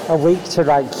a week to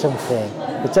write something,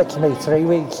 it takes me 3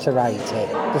 weeks to write it.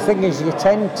 The thing is, you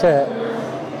tend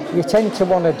to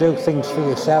want to do things for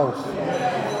yourself.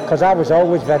 Because I was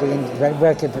always very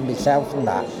working for myself and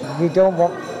that. You don't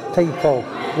want people,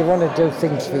 you want to do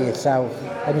things for yourself,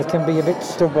 and you can be a bit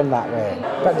stubborn that way.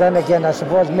 But then again, I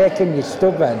suppose making you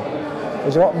stubborn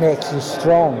is what makes you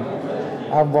strong,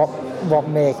 and what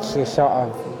makes you sort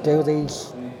of do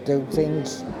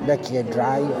things, makes you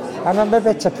drive. And I'm a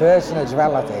better person as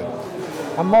well, I think.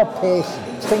 I'm more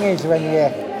patient. The thing is, when you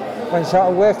sort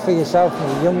of work for yourself when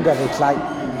you're younger, it's like,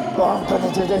 oh, I'm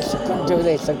going to do this, I'm going to do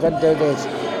this, I'm going to do this.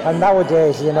 And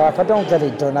nowadays, you know, if I don't get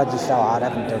it done, I just say, I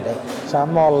haven't done it. So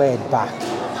I'm more laid back.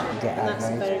 And that's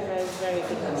a very, very, very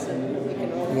good lesson. We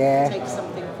can all take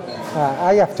something from it.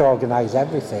 I have to organise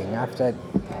everything. I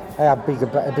have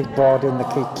a big board in the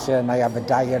kitchen, I have a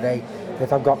diary.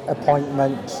 If I've got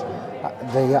appointments,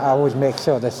 I always make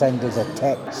sure they send us a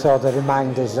text, so the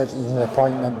reminders that there's an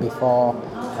appointment before.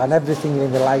 And everything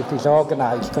in the life is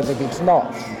organised, because if it's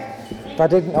not, if I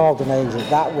didn't organise it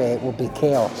that way, it would be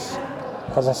chaos.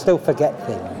 Because I still forget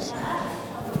things.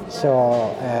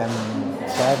 So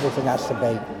everything has to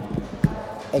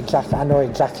be exact. I know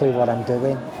exactly what I'm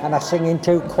doing. And I sing in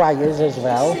 2 choirs as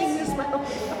well.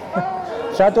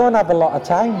 So I don't have a lot of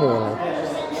time, really.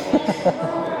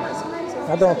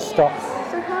 I don't stop.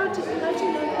 So how do you know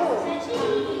Paul?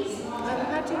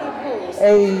 How do you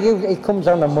know Paul? He comes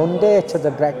on a Monday to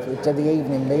the breakfast, to the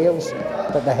evening meals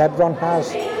that the Hebron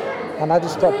has. And I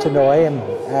just got to know him.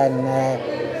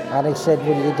 And he said,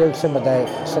 will you do some of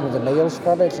the meals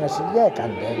for us? And I said, yeah, I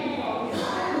can do.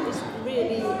 It's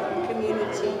really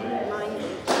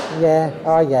community-minded. Yeah,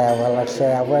 oh yeah, well, I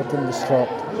say I work in the stroke.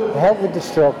 I help with the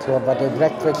stroke club. I do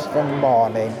breakfast in the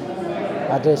morning.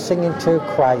 I do sing in 2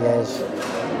 choirs.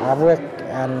 I work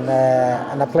and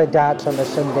I play darts on a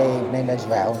Sunday evening as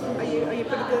well. Are you pretty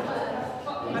good?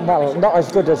 Well, not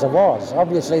as good as I was.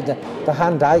 Obviously, the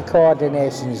hand-eye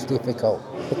coordination is difficult.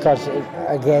 Because,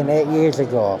 again, 8 years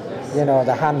ago, you know,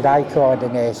 the hand-eye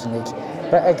coordination is...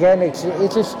 But again, it's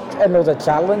just another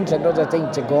challenge, another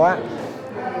thing to go at.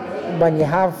 When you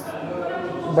have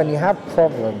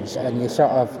problems and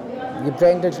your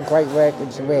brain doesn't quite work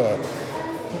its way,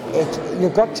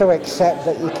 you've got to accept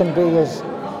that you can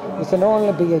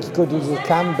only be as good as you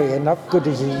can be and not good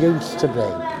as you used to be.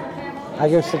 I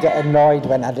used to get annoyed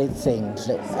when I did things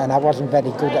and I wasn't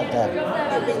very good at them.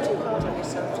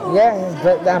 Yeah,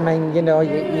 but I mean, you know,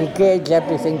 you gauge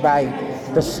everything by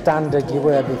the standard you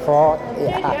were before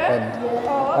it happened.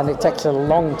 And it takes a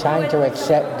long time to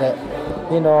accept that,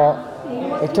 you know,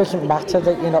 it doesn't matter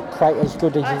that you're not quite as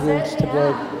good as you used to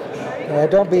be.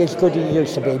 Don't be as good as you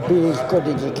used to be as good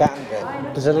as you can be.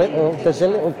 There's a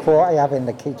little quote I have in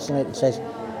the kitchen. It says,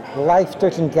 life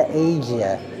doesn't get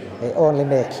easier, it only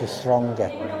makes you stronger.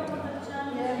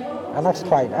 And I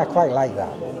quite like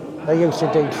that. I used to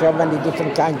do so many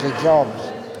different kinds of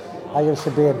jobs. I used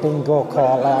to be a bingo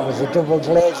caller, I was a double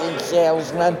glazing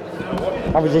salesman,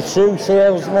 I was a shoe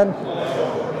salesman,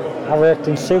 I worked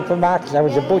in supermarkets, I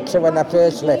was a butcher when I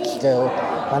first left school,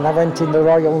 and I went in the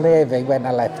Royal Navy when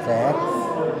I left there.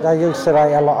 I used to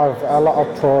write a lot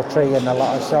of poetry and a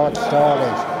lot of short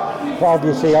stories, but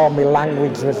obviously all my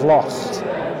language was lost.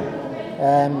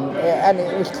 And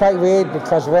it was quite weird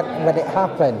because when it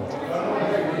happened,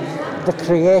 the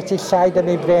creative side of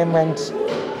my brain went,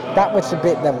 that was the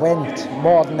bit that went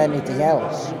more than anything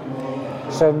else.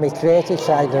 So my creative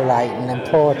side of writing and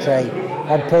poetry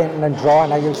and painting and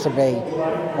drawing, I used to be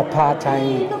a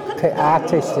part-time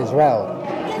artist as well.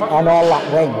 And all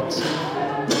that went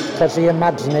because the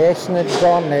imagination had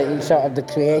gone, the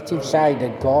creative side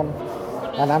had gone.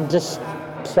 And I'm just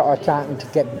sort of trying to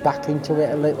get back into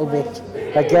it a little bit.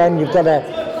 Again, you've got to,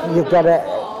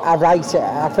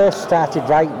 I first started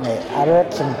writing it, I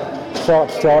wrote some short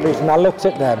stories and I looked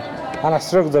at them and I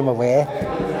threw them away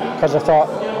because I thought,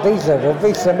 these are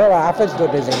rubbish, they're not half as good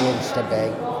as they used to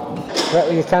be.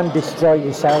 But you can destroy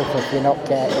yourself if you're not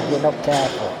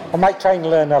careful. I might try and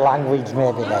learn a language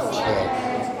maybe next year.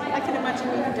 I can imagine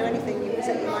you can do anything you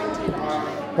set your mind to.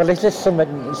 Well, it's just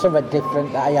something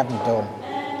different that I haven't done.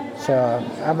 So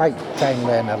I might try and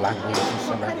learn a language or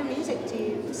something. What kind of music do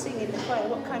you sing in the choir?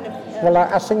 What kind of... Well,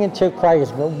 I sing in 2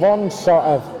 choirs, but one sort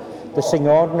of, they sing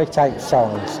ordinary type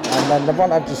songs, and then the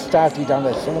one I just started on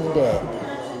a Sunday,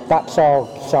 that's all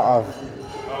sort of,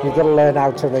 you've got to learn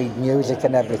how to read music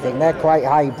and everything. They're quite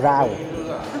highbrow,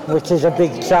 which is a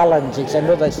big challenge. It's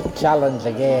another challenge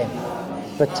again.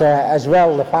 But as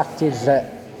well, the fact is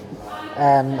that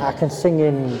I can sing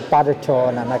in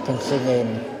baritone and I can sing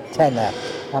in tenor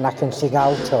and I can sing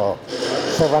alto.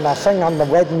 So when I sing on the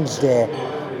Wednesday,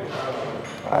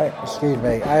 I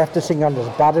have to sing on the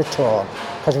baritone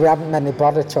because we haven't many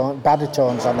baritones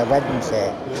on a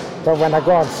Wednesday. But when I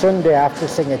go on Sunday, I have to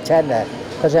sing a tenor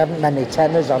because there haven't many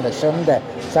tenors on a Sunday.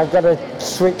 So I've got to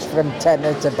switch from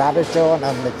tenor to baritone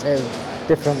on the 2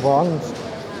 different ones.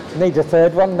 Need a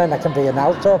third one, then I can be an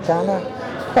alto, can't I?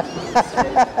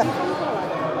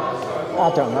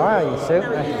 I don't know how you suit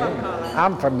me.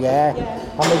 I'm from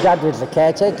and my dad was the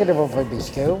caretaker of Windermere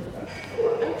school.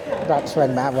 That's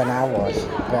when I was.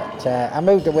 But I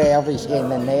moved away obviously in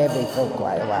the Navy for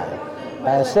quite a while.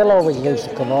 But I still always used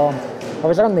to come home. I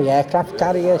was on the aircraft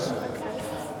carriers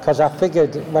because I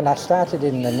figured when I started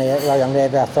in the Royal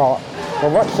Navy I thought,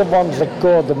 well, what's the ones that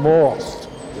go the most,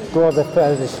 go the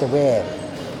furthest away?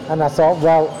 And I thought,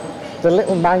 well, the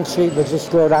little minesweepers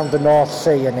just go around the North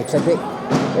Sea and it's a bit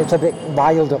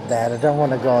wild up there, I don't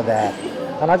want to go there.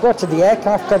 And I go to the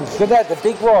aircraft carriers, they're the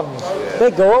big ones,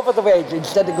 they go over the waves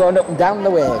instead of going up and down the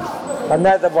waves. And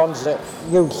they're the ones that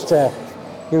used to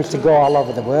go all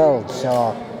over the world.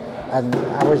 So, and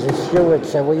I was a steward,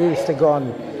 so we used to go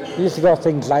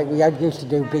things like, we used to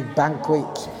do big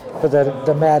banquets for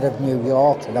the Mayor of New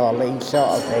York and all these sort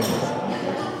of things.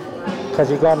 Because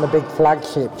you go on the big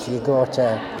flagships, you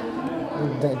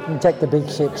take the big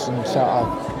ships and sort of,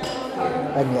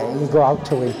 and you go out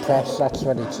to impress, that's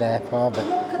what it's there for. But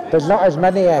there's not as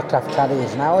many aircraft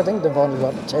carriers now, I think they've only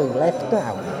got 2 left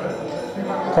now.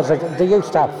 Because they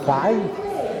used to have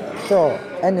 5. So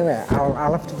anyway,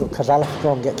 I'll have to go, because I'll have to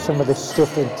go and get some of this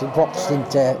stuff boxed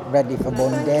into ready for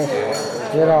Monday.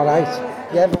 You're alright?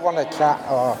 You ever want to chat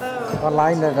or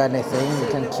online or anything, you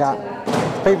can chat.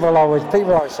 People always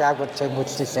say I've got too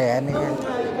much to say anyway.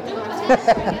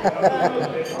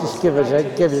 Just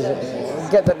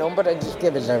get the number and just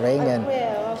give us a ring, and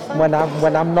when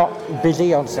I'm not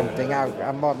busy on something,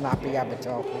 I'm more than happy to have a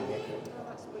talk with you.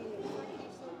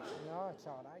 No, it's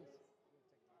all right.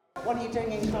 What are you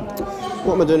doing in Carlisle?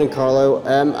 What am I doing in Carlisle?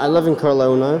 I live in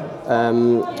Carlisle now.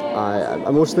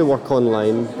 I mostly work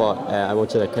online, but I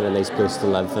wanted a kind of nice place to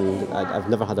live, and I've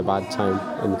never had a bad time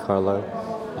in Carlisle.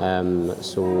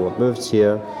 So I moved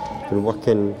here. Been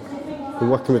working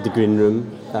with the Green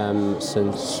Room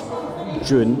since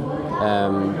June.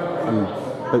 I'm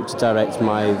about to direct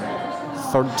my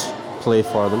 3rd play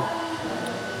for them,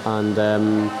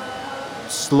 and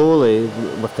slowly,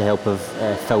 with the help of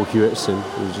Phil Hewitson,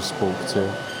 who we just spoke to,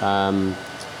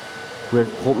 we're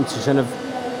hoping to kind of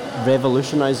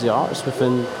revolutionise the arts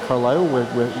within Carlisle.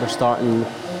 We're starting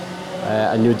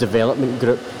a new development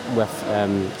group with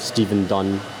Stephen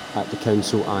Dunn at the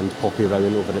council and Poppy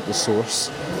Rowan over at the Source,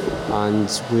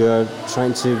 and we're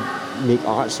trying to make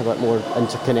arts a bit more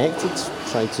interconnected,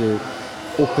 trying to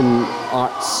open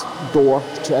arts door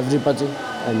to everybody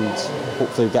and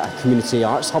hopefully get a community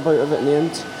arts hub out of it in the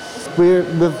end.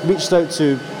 We've reached out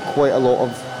to quite a lot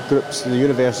of groups, the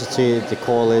university, the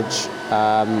college.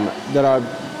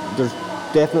 There's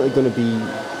definitely going to be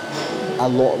a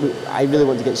lot. I really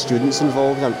want to get students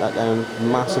involved. I'm a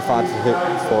massive advocate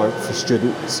for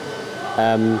students.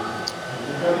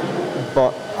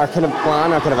 But our kind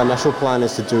of initial plan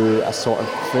is to do a sort of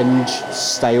fringe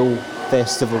style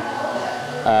festival,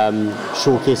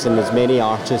 showcasing as many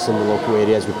artists in the local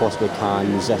area as we possibly can,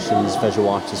 musicians, visual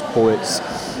artists, poets,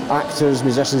 actors,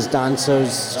 musicians,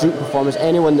 dancers, street performers,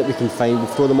 anyone that we can find. We'll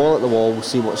throw them all at the wall, we'll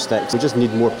see what sticks. We just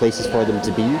need more places for them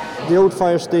to be. The old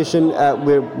fire station,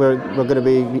 we're going to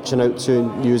be reaching out to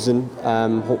and using,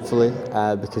 hopefully,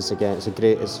 because again, it's a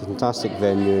fantastic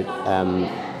venue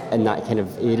in that kind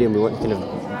of area, and we want to kind of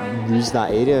use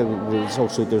that area.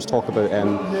 There's talk about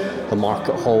the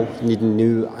market hall, needing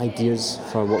new ideas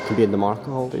for what can be in the market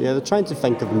hall. But yeah, they're trying to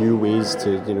think of new ways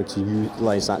to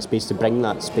utilise that space, to bring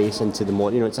that space into the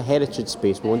modern. It's a heritage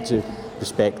space. We want to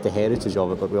respect the heritage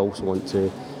of it, but we also want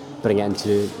to bring it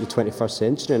into the 21st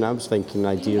century. And I was thinking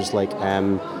ideas like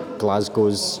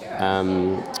Glasgow's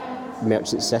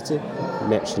Merchant City,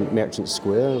 Merchant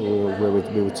Square, where we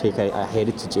would take a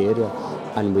heritage area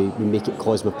and we make it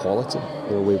cosmopolitan.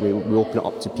 We open it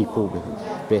up to people with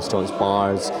restaurants,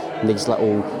 bars, these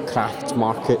little craft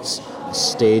markets,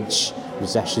 stage,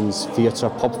 musicians, theatre,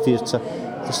 pub theatre.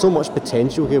 There's so much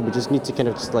potential here. We just need to kind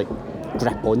of just like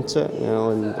grip onto it,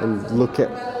 and look at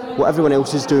what everyone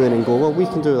else is doing and go, well, we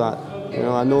can do that.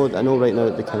 I know right now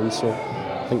at the council,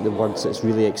 I think the words that's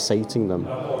really exciting them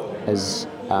is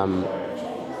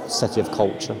city of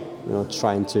culture.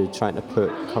 Trying to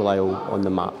put Carlisle on the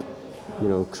map.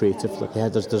 Creatively. Yeah,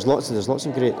 there's lots of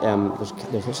great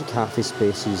there's lots of cafe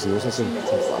spaces and there's lots of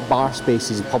bar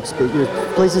spaces and pub spaces,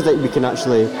 places that we can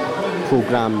actually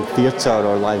programme theatre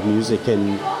or live music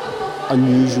in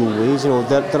unusual ways. There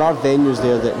are venues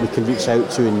there that we can reach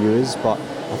out to and use, but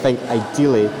I think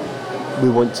ideally we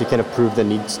want to kind of prove the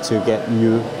need to get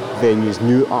new venues,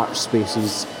 new art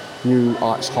spaces, new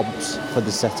arts hubs for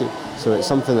the city. So it's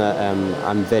something that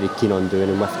I'm very keen on doing,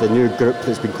 and with the new group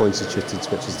that's been constituted,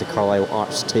 which is the Carlisle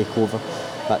Arts Takeover,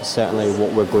 that's certainly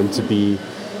what we're going to be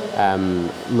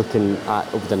looking at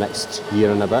over the next year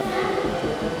and a bit.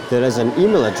 There is an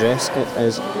email address. It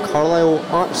is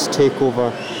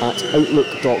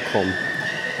carlisleartstakeover@outlook.com,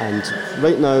 and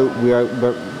right now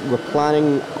we're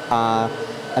planning a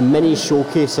mini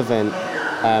showcase event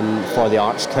for the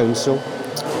Arts Council,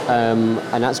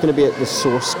 and that's going to be at the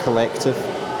Source Collective.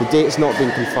 The date's not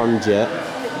been confirmed yet.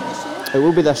 It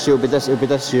will be this year. It'll be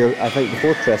this year. I think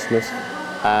before Christmas.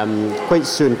 Quite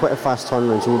soon. Quite a fast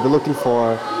turnaround. So we'll be looking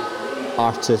for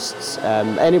artists.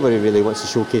 Anybody really wants to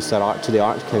showcase their art to the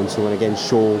Arts Council, and again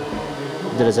show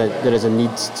there is a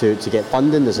need to get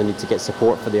funding. There's a need to get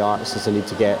support for the arts. There's a need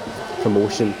to get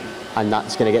promotion, and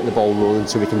that's going to get the ball rolling.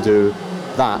 So we can do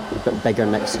that a bit bigger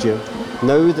next year.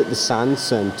 Now that the Sand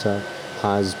Centre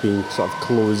has been sort of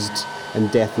closed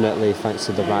indefinitely thanks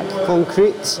to the rack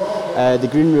concrete, the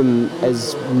Green Room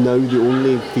is now the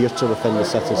only theatre within the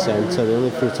city centre, the only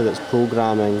theatre that's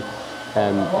programming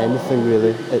anything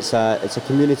really. It's a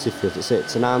community theatre.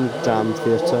 It's an am-dram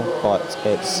theatre, but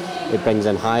it brings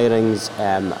in hirings,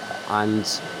 and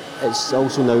it's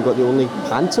also now got the only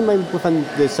pantomime within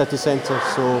the city centre.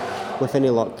 So with any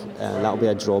luck, that'll be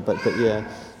a draw. But yeah,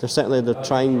 they're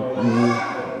trying new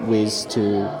ways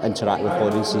to interact with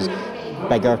audiences.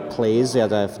 Bigger plays. They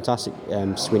had a fantastic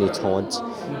Sweeney Todd,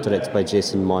 directed by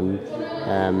Jason Munn,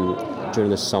 during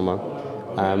the summer,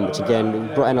 which again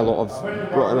brought in a lot of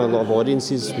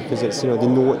audiences, because it's they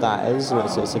know what that is.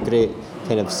 It's a great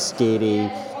kind of scary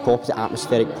property,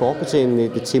 atmospheric property, and they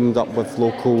teamed up with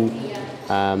local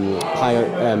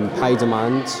Pie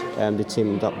Demand. They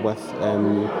teamed up with.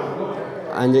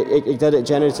 And it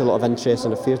generated a lot of interest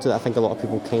in a theatre that I think a lot of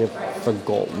people kind of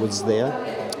forgot was there,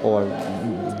 or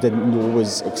didn't know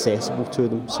was accessible to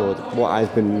them. So what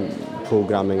I've been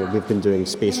programming, we've been doing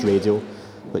Space Radio,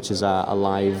 which is a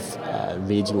live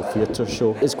radio theatre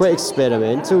show. It's quite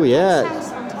experimental, yeah.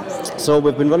 So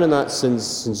we've been running that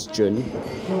since June.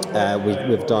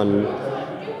 We've done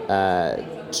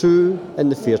 2 in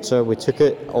the theatre. We took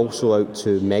it also out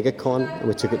to Megacon, and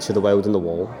we took it to the Wild on the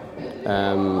Wall.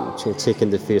 Taking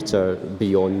the theatre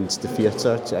beyond the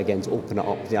theatre to open it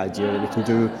up, the idea that we can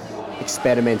do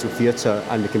experimental theatre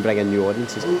and we can bring in new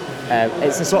audiences.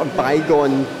 It's a sort of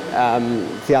bygone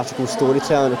theatrical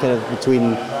storytelling, kind of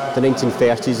between the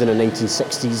 1930s and the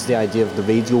 1960s, the idea of the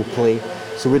radio play.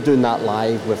 So we're doing that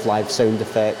live with live sound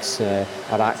effects,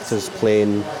 our actors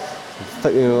playing,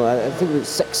 I think it's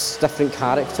 6 different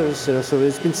characters. So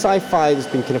there's been sci-fi, there's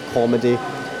been kind of comedy.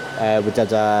 We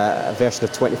did a version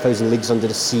of 20,000 Leagues Under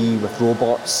the Sea with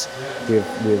robots. We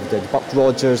did Buck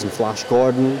Rogers and Flash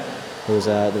Gordon. There was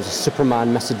a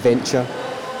Superman misadventure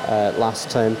last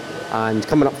time, and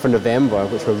coming up for November,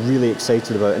 which we're really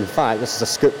excited about. In fact, this is a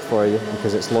scoop for you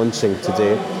because it's launching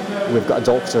today. We've got a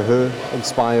Doctor Who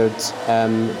inspired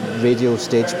radio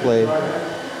stage play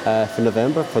for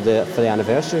November for the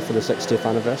anniversary, for the 60th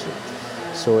anniversary.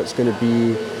 So it's going to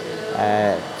be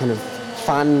kind of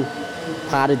fan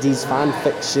parodies, fan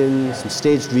fiction, some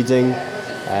staged reading,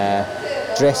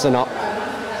 dressing up,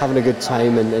 having a good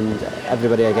time, and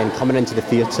everybody again coming into the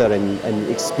theatre and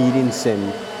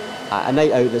experiencing a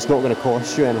night out that's not going to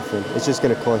cost you anything. It's just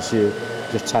going to cost you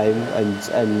your time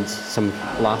and some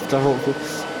laughter, hopefully.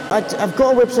 I've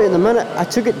got a website in the minute. I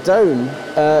took it down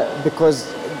because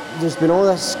there's been all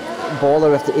this bother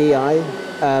with the AI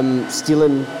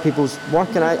stealing people's work,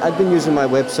 and I'd been using my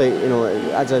website,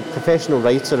 as a professional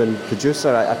writer and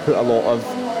producer. I put a lot of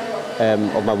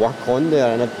my work on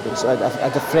there, and I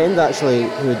had a friend actually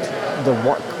who their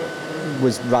work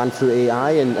was ran through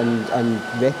AI and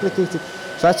replicated.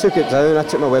 So I took it down. I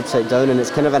took my website down, and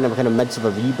it's kind of in a midst of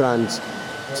a rebrand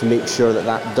to make sure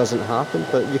that doesn't happen.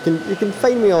 But you can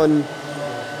find me on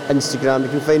Instagram. You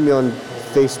can find me on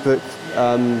Facebook.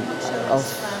 I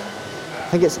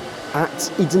think it's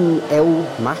at Eden L.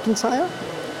 McIntyre.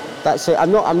 That's it.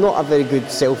 I'm not a very good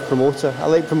self-promoter. I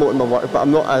like promoting my work, but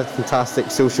I'm not a fantastic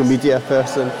social media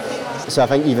person. So I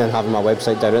think even having my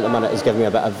website down at the minute is giving me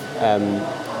a bit of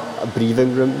a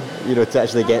breathing room, to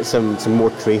actually get some more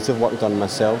creative work done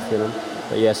myself,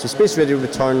 But yeah, so Space Radio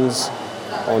returns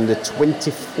on the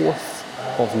 24th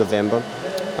of November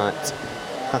at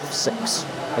 6:30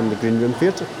 in the Green Room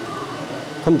Theatre.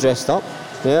 Come dressed up,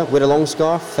 wear a long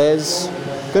scarf, fez.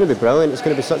 It's going to be brilliant. It's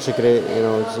going to be such a great,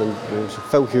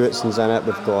 Phil Hewittson's in it.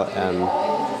 We've got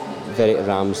Verity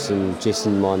Ramsden,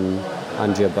 Jason Munn,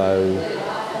 Andrea Bow,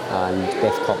 and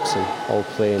Beth Coxon, all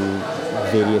playing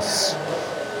various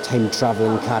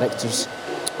time-travelling characters.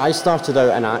 I started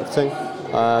out in acting.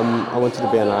 I wanted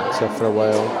to be an actor for a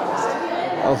while.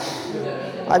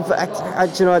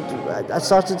 I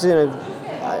started to,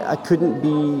 I couldn't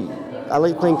be. I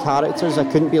like playing characters. I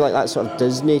couldn't be like that sort of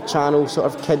Disney Channel sort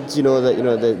of kid,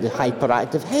 the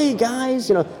hyperactive. Hey guys,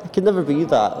 I could never be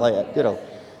that.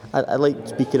 I like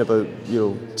speaking about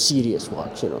serious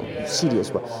work,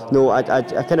 serious work. No, I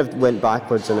kind of went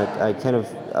backwards, and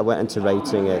I went into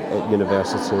writing at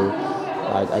university.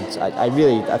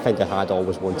 I think I had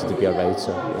always wanted to be a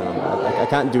writer. I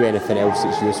can't do anything else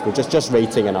that's useful. Just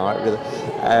writing and art, really.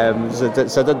 So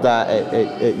I did that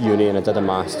at uni, and I did a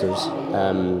master's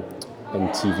in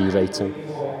TV writing,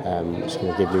 which kind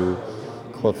of gave me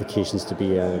qualifications to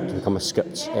become a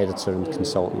script editor and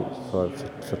consultant for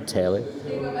telly.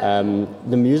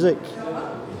 The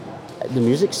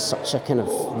music's such a kind of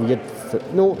weird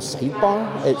sidebar.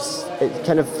 It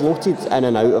kind of floated in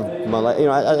and out of my life.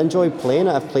 I enjoy playing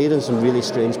it. I've played in some really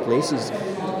strange places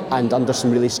and under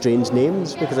some really strange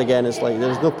names, because again, it's like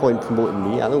there's no point promoting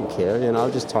me. I don't care.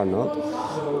 I'll just turn up.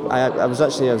 I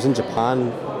was in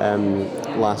Japan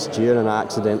last year, and I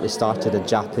accidentally started a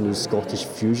Japanese-Scottish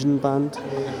fusion band.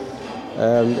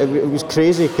 It was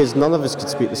crazy because none of us could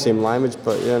speak the same language,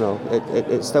 but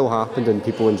it still happened and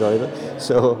people enjoyed it.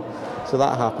 So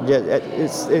that happened. Yeah,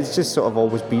 it's just sort of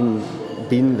always been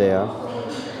there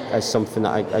as something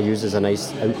that I use as a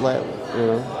nice outlet.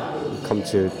 Come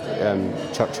to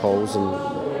church halls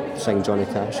and sing Johnny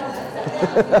Cash.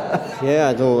 Yeah,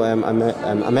 I know.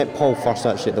 I met Paul first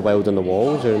actually at the Wild on the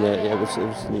Wall during it was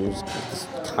this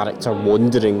character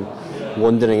wandering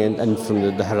in from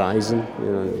the horizon,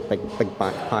 big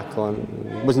backpack on.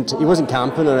 He wasn't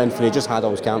camping or anything. He just had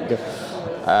all his camp gear,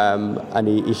 and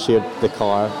he shared the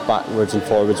car backwards and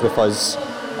forwards with us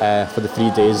for the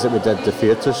 3 days that we did the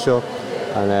theatre show,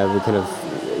 and we kind of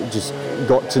just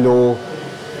got to know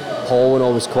Paul and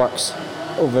all his quirks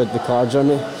over the car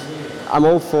journey. I'm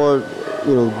all for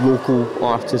local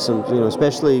artists, and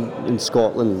especially in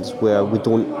Scotland where we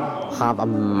don't have a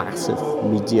massive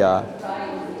media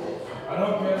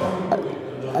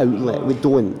outlet. We've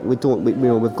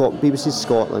got BBC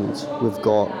Scotland, we've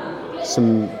got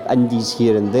some indies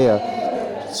here and there.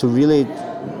 So really,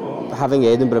 having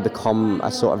Edinburgh become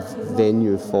a sort of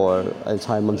venue for an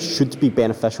entire month should be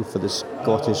beneficial for the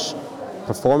Scottish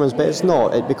performance, but it's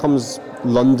not. It becomes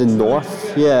London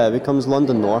North. Yeah, it becomes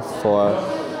London North for.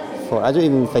 I don't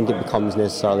even think it becomes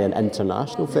necessarily an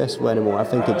international festival anymore. I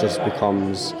think it just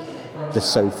becomes the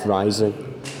South Rising,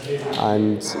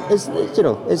 and it's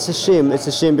a shame. It's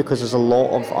a shame because there's a lot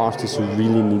of artists who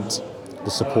really need the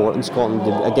support in Scotland.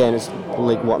 Again, it's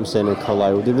like what I'm saying in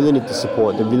Carlisle. They really need the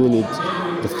support. They really need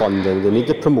the funding. They need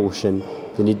the promotion.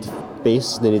 They need the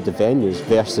base. They need the venues.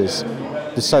 Versus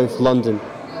the South London,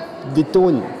 they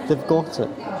don't. They've got it.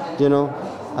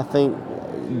 I think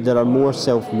there are more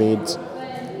self-made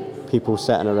people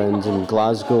sitting around in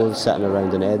Glasgow, sitting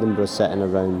around in Edinburgh, sitting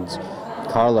around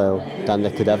Carlisle than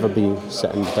there could ever be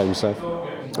sitting down south.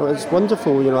 Well, it's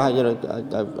wonderful.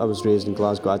 I was raised in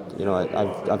Glasgow.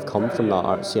 I've come from that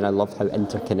art scene. I love how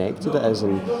interconnected it is,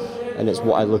 and and it's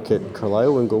what I look at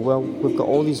Carlisle and go, well, we've got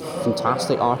all these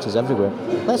fantastic artists everywhere.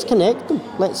 Let's connect them.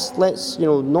 Let's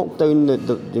knock down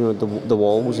the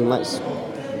walls, and let's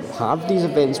have these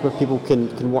events where people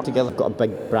can work together. We've got a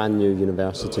big brand new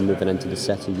university moving into the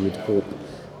city. You would hope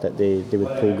that they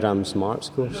would programme some arts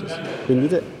courses. We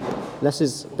need it. This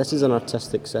is an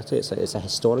artistic city. It's a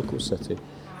historical city.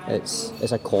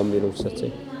 It's a communal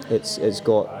city. It's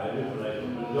got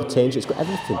potential. It's got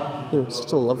everything. It's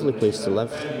such a lovely place to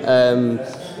live.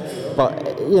 But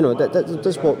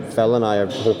that's what Phil and I are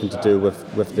hoping to do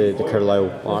with the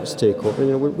Carlisle Arts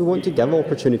Takeover. We want to give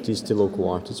opportunities to local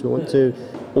artists. We want to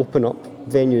open up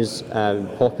venues.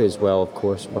 Poppy as well, of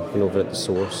course, working over at the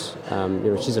Source.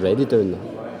 She's already doing that.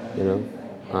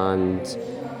 And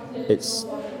it's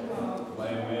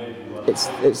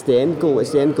the end goal.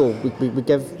 It's the end goal. We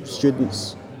give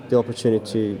students the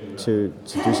opportunity to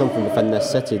do something within this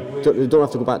city. They don't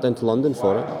have to go back down to London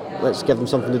for it. Let's give them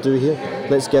something to do here.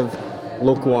 Let's give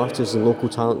local artists and local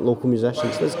talent, local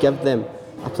musicians, let's give them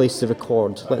a place to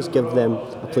record. Let's give them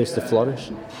a place to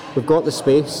flourish. We've got the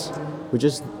space. We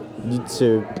just need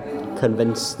to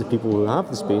convince the people who have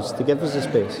the space to give us the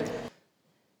space.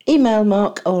 Email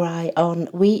Mark or I on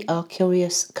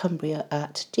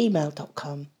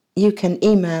wearecuriouscumbria@gmail.com. You can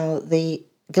email the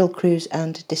Gilcrux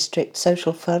and District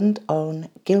Social Fund on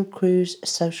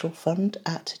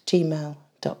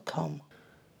gilcruxsocialfund@gmail.com.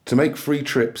 To make free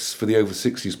trips for the over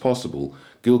 60s possible,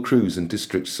 Gilcrux and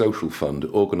District Social Fund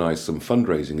organise some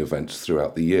fundraising events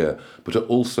throughout the year, but are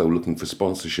also looking for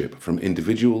sponsorship from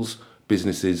individuals,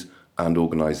 businesses and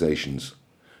organisations.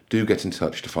 Do get in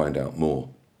touch to find out more.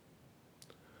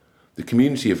 The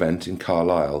community event in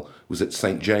Carlisle was at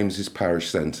St James's Parish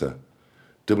Centre,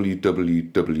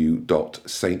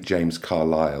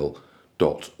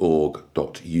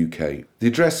 www.stjamescarlisle.org.uk. The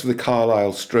address for the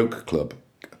Carlisle Stroke Club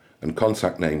and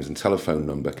contact names and telephone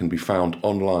number can be found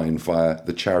online via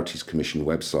the Charities Commission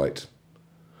website.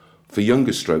 For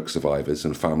younger stroke survivors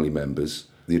and family members,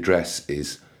 the address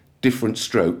is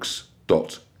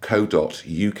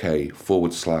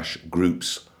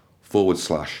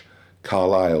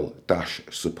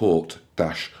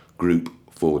differentstrokes.co.uk/groups/Carlisle-support-group/.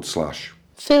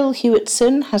 Phil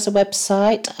Hewitson has a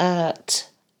website at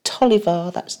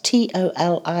Tolivar, that's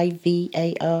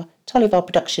TOLIVAR,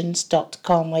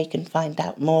 tolivarproductions.com, where you can find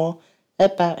out more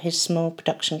about his small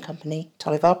production company,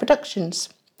 Tolivar Productions.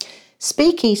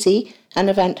 Speakeasy, an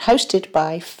event hosted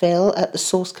by Phil at the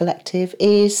Source Collective,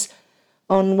 is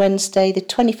on Wednesday the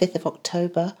 25th of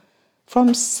October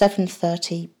from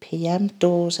 7:30pm,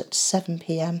 doors at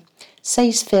 7pm.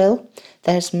 Says Phil,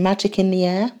 there's magic in the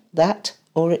air, that,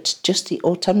 or it's just the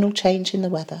autumnal change in the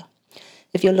weather.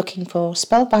 If you're looking for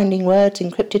spellbinding words,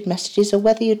 encrypted messages, or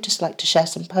whether you'd just like to share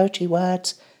some poetry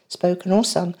words, spoken or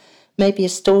sung, maybe a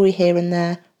story here and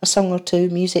there, a song or two,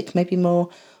 music, maybe more,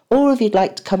 or if you'd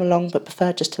like to come along but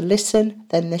prefer just to listen,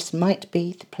 then this might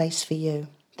be the place for you.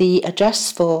 The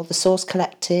address for the Source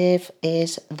Collective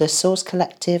is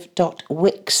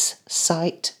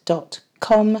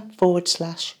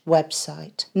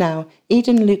thesourcecollective.wixsite.com/website. Now,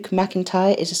 Eden Luke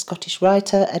McIntyre is a Scottish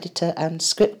writer, editor and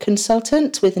script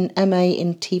consultant with an MA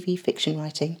in TV fiction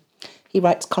writing. He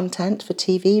writes content for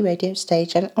TV, radio,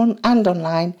 stage and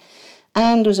online,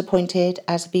 and was appointed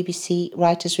as a BBC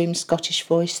Writers' Room Scottish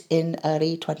Voice in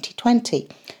early 2020.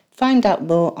 Find out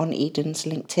more on Eden's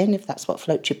LinkedIn if that's what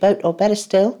floats your boat, or better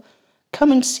still,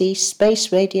 come and see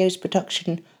Space Radio's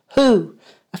production, Who?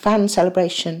 A fan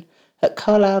celebration at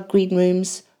Carlisle Green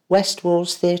Rooms, West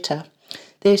Walls Theatre.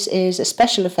 This is a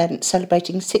special event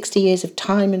celebrating 60 years of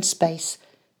time and space.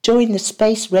 Join the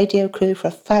Space Radio crew for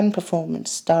a fan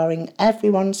performance starring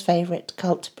everyone's favourite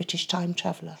cult British time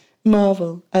traveller.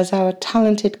 Marvel as our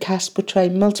talented cast portray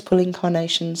multiple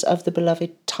incarnations of the beloved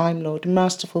Time Lord,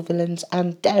 masterful villains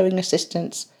and daring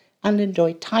assistants, and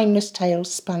enjoy timeless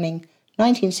tales spanning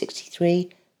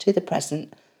 1963 to the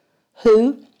present.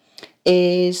 Who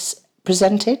is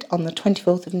presented on the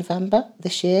 24th of November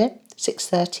this year,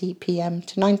 6:30pm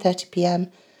to 9:30pm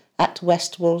at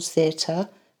West Walls Theatre,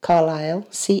 Carlisle,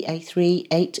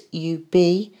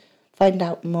 CA38UB. Find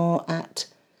out more at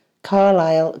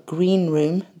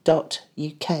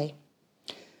carlislegreenroom.uk.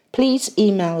 Please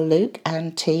email Luke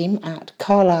and team at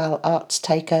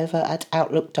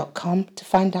carlisleartstakeover@outlook.com to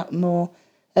find out more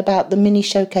about the mini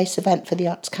showcase event for the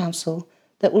Arts Council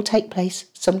that will take place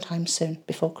sometime soon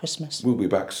before Christmas. We'll be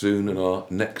back soon, and our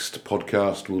next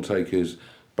podcast will take us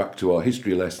back to our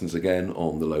history lessons again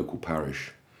on the local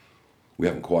parish. We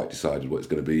haven't quite decided what it's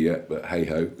going to be yet, but hey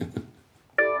ho.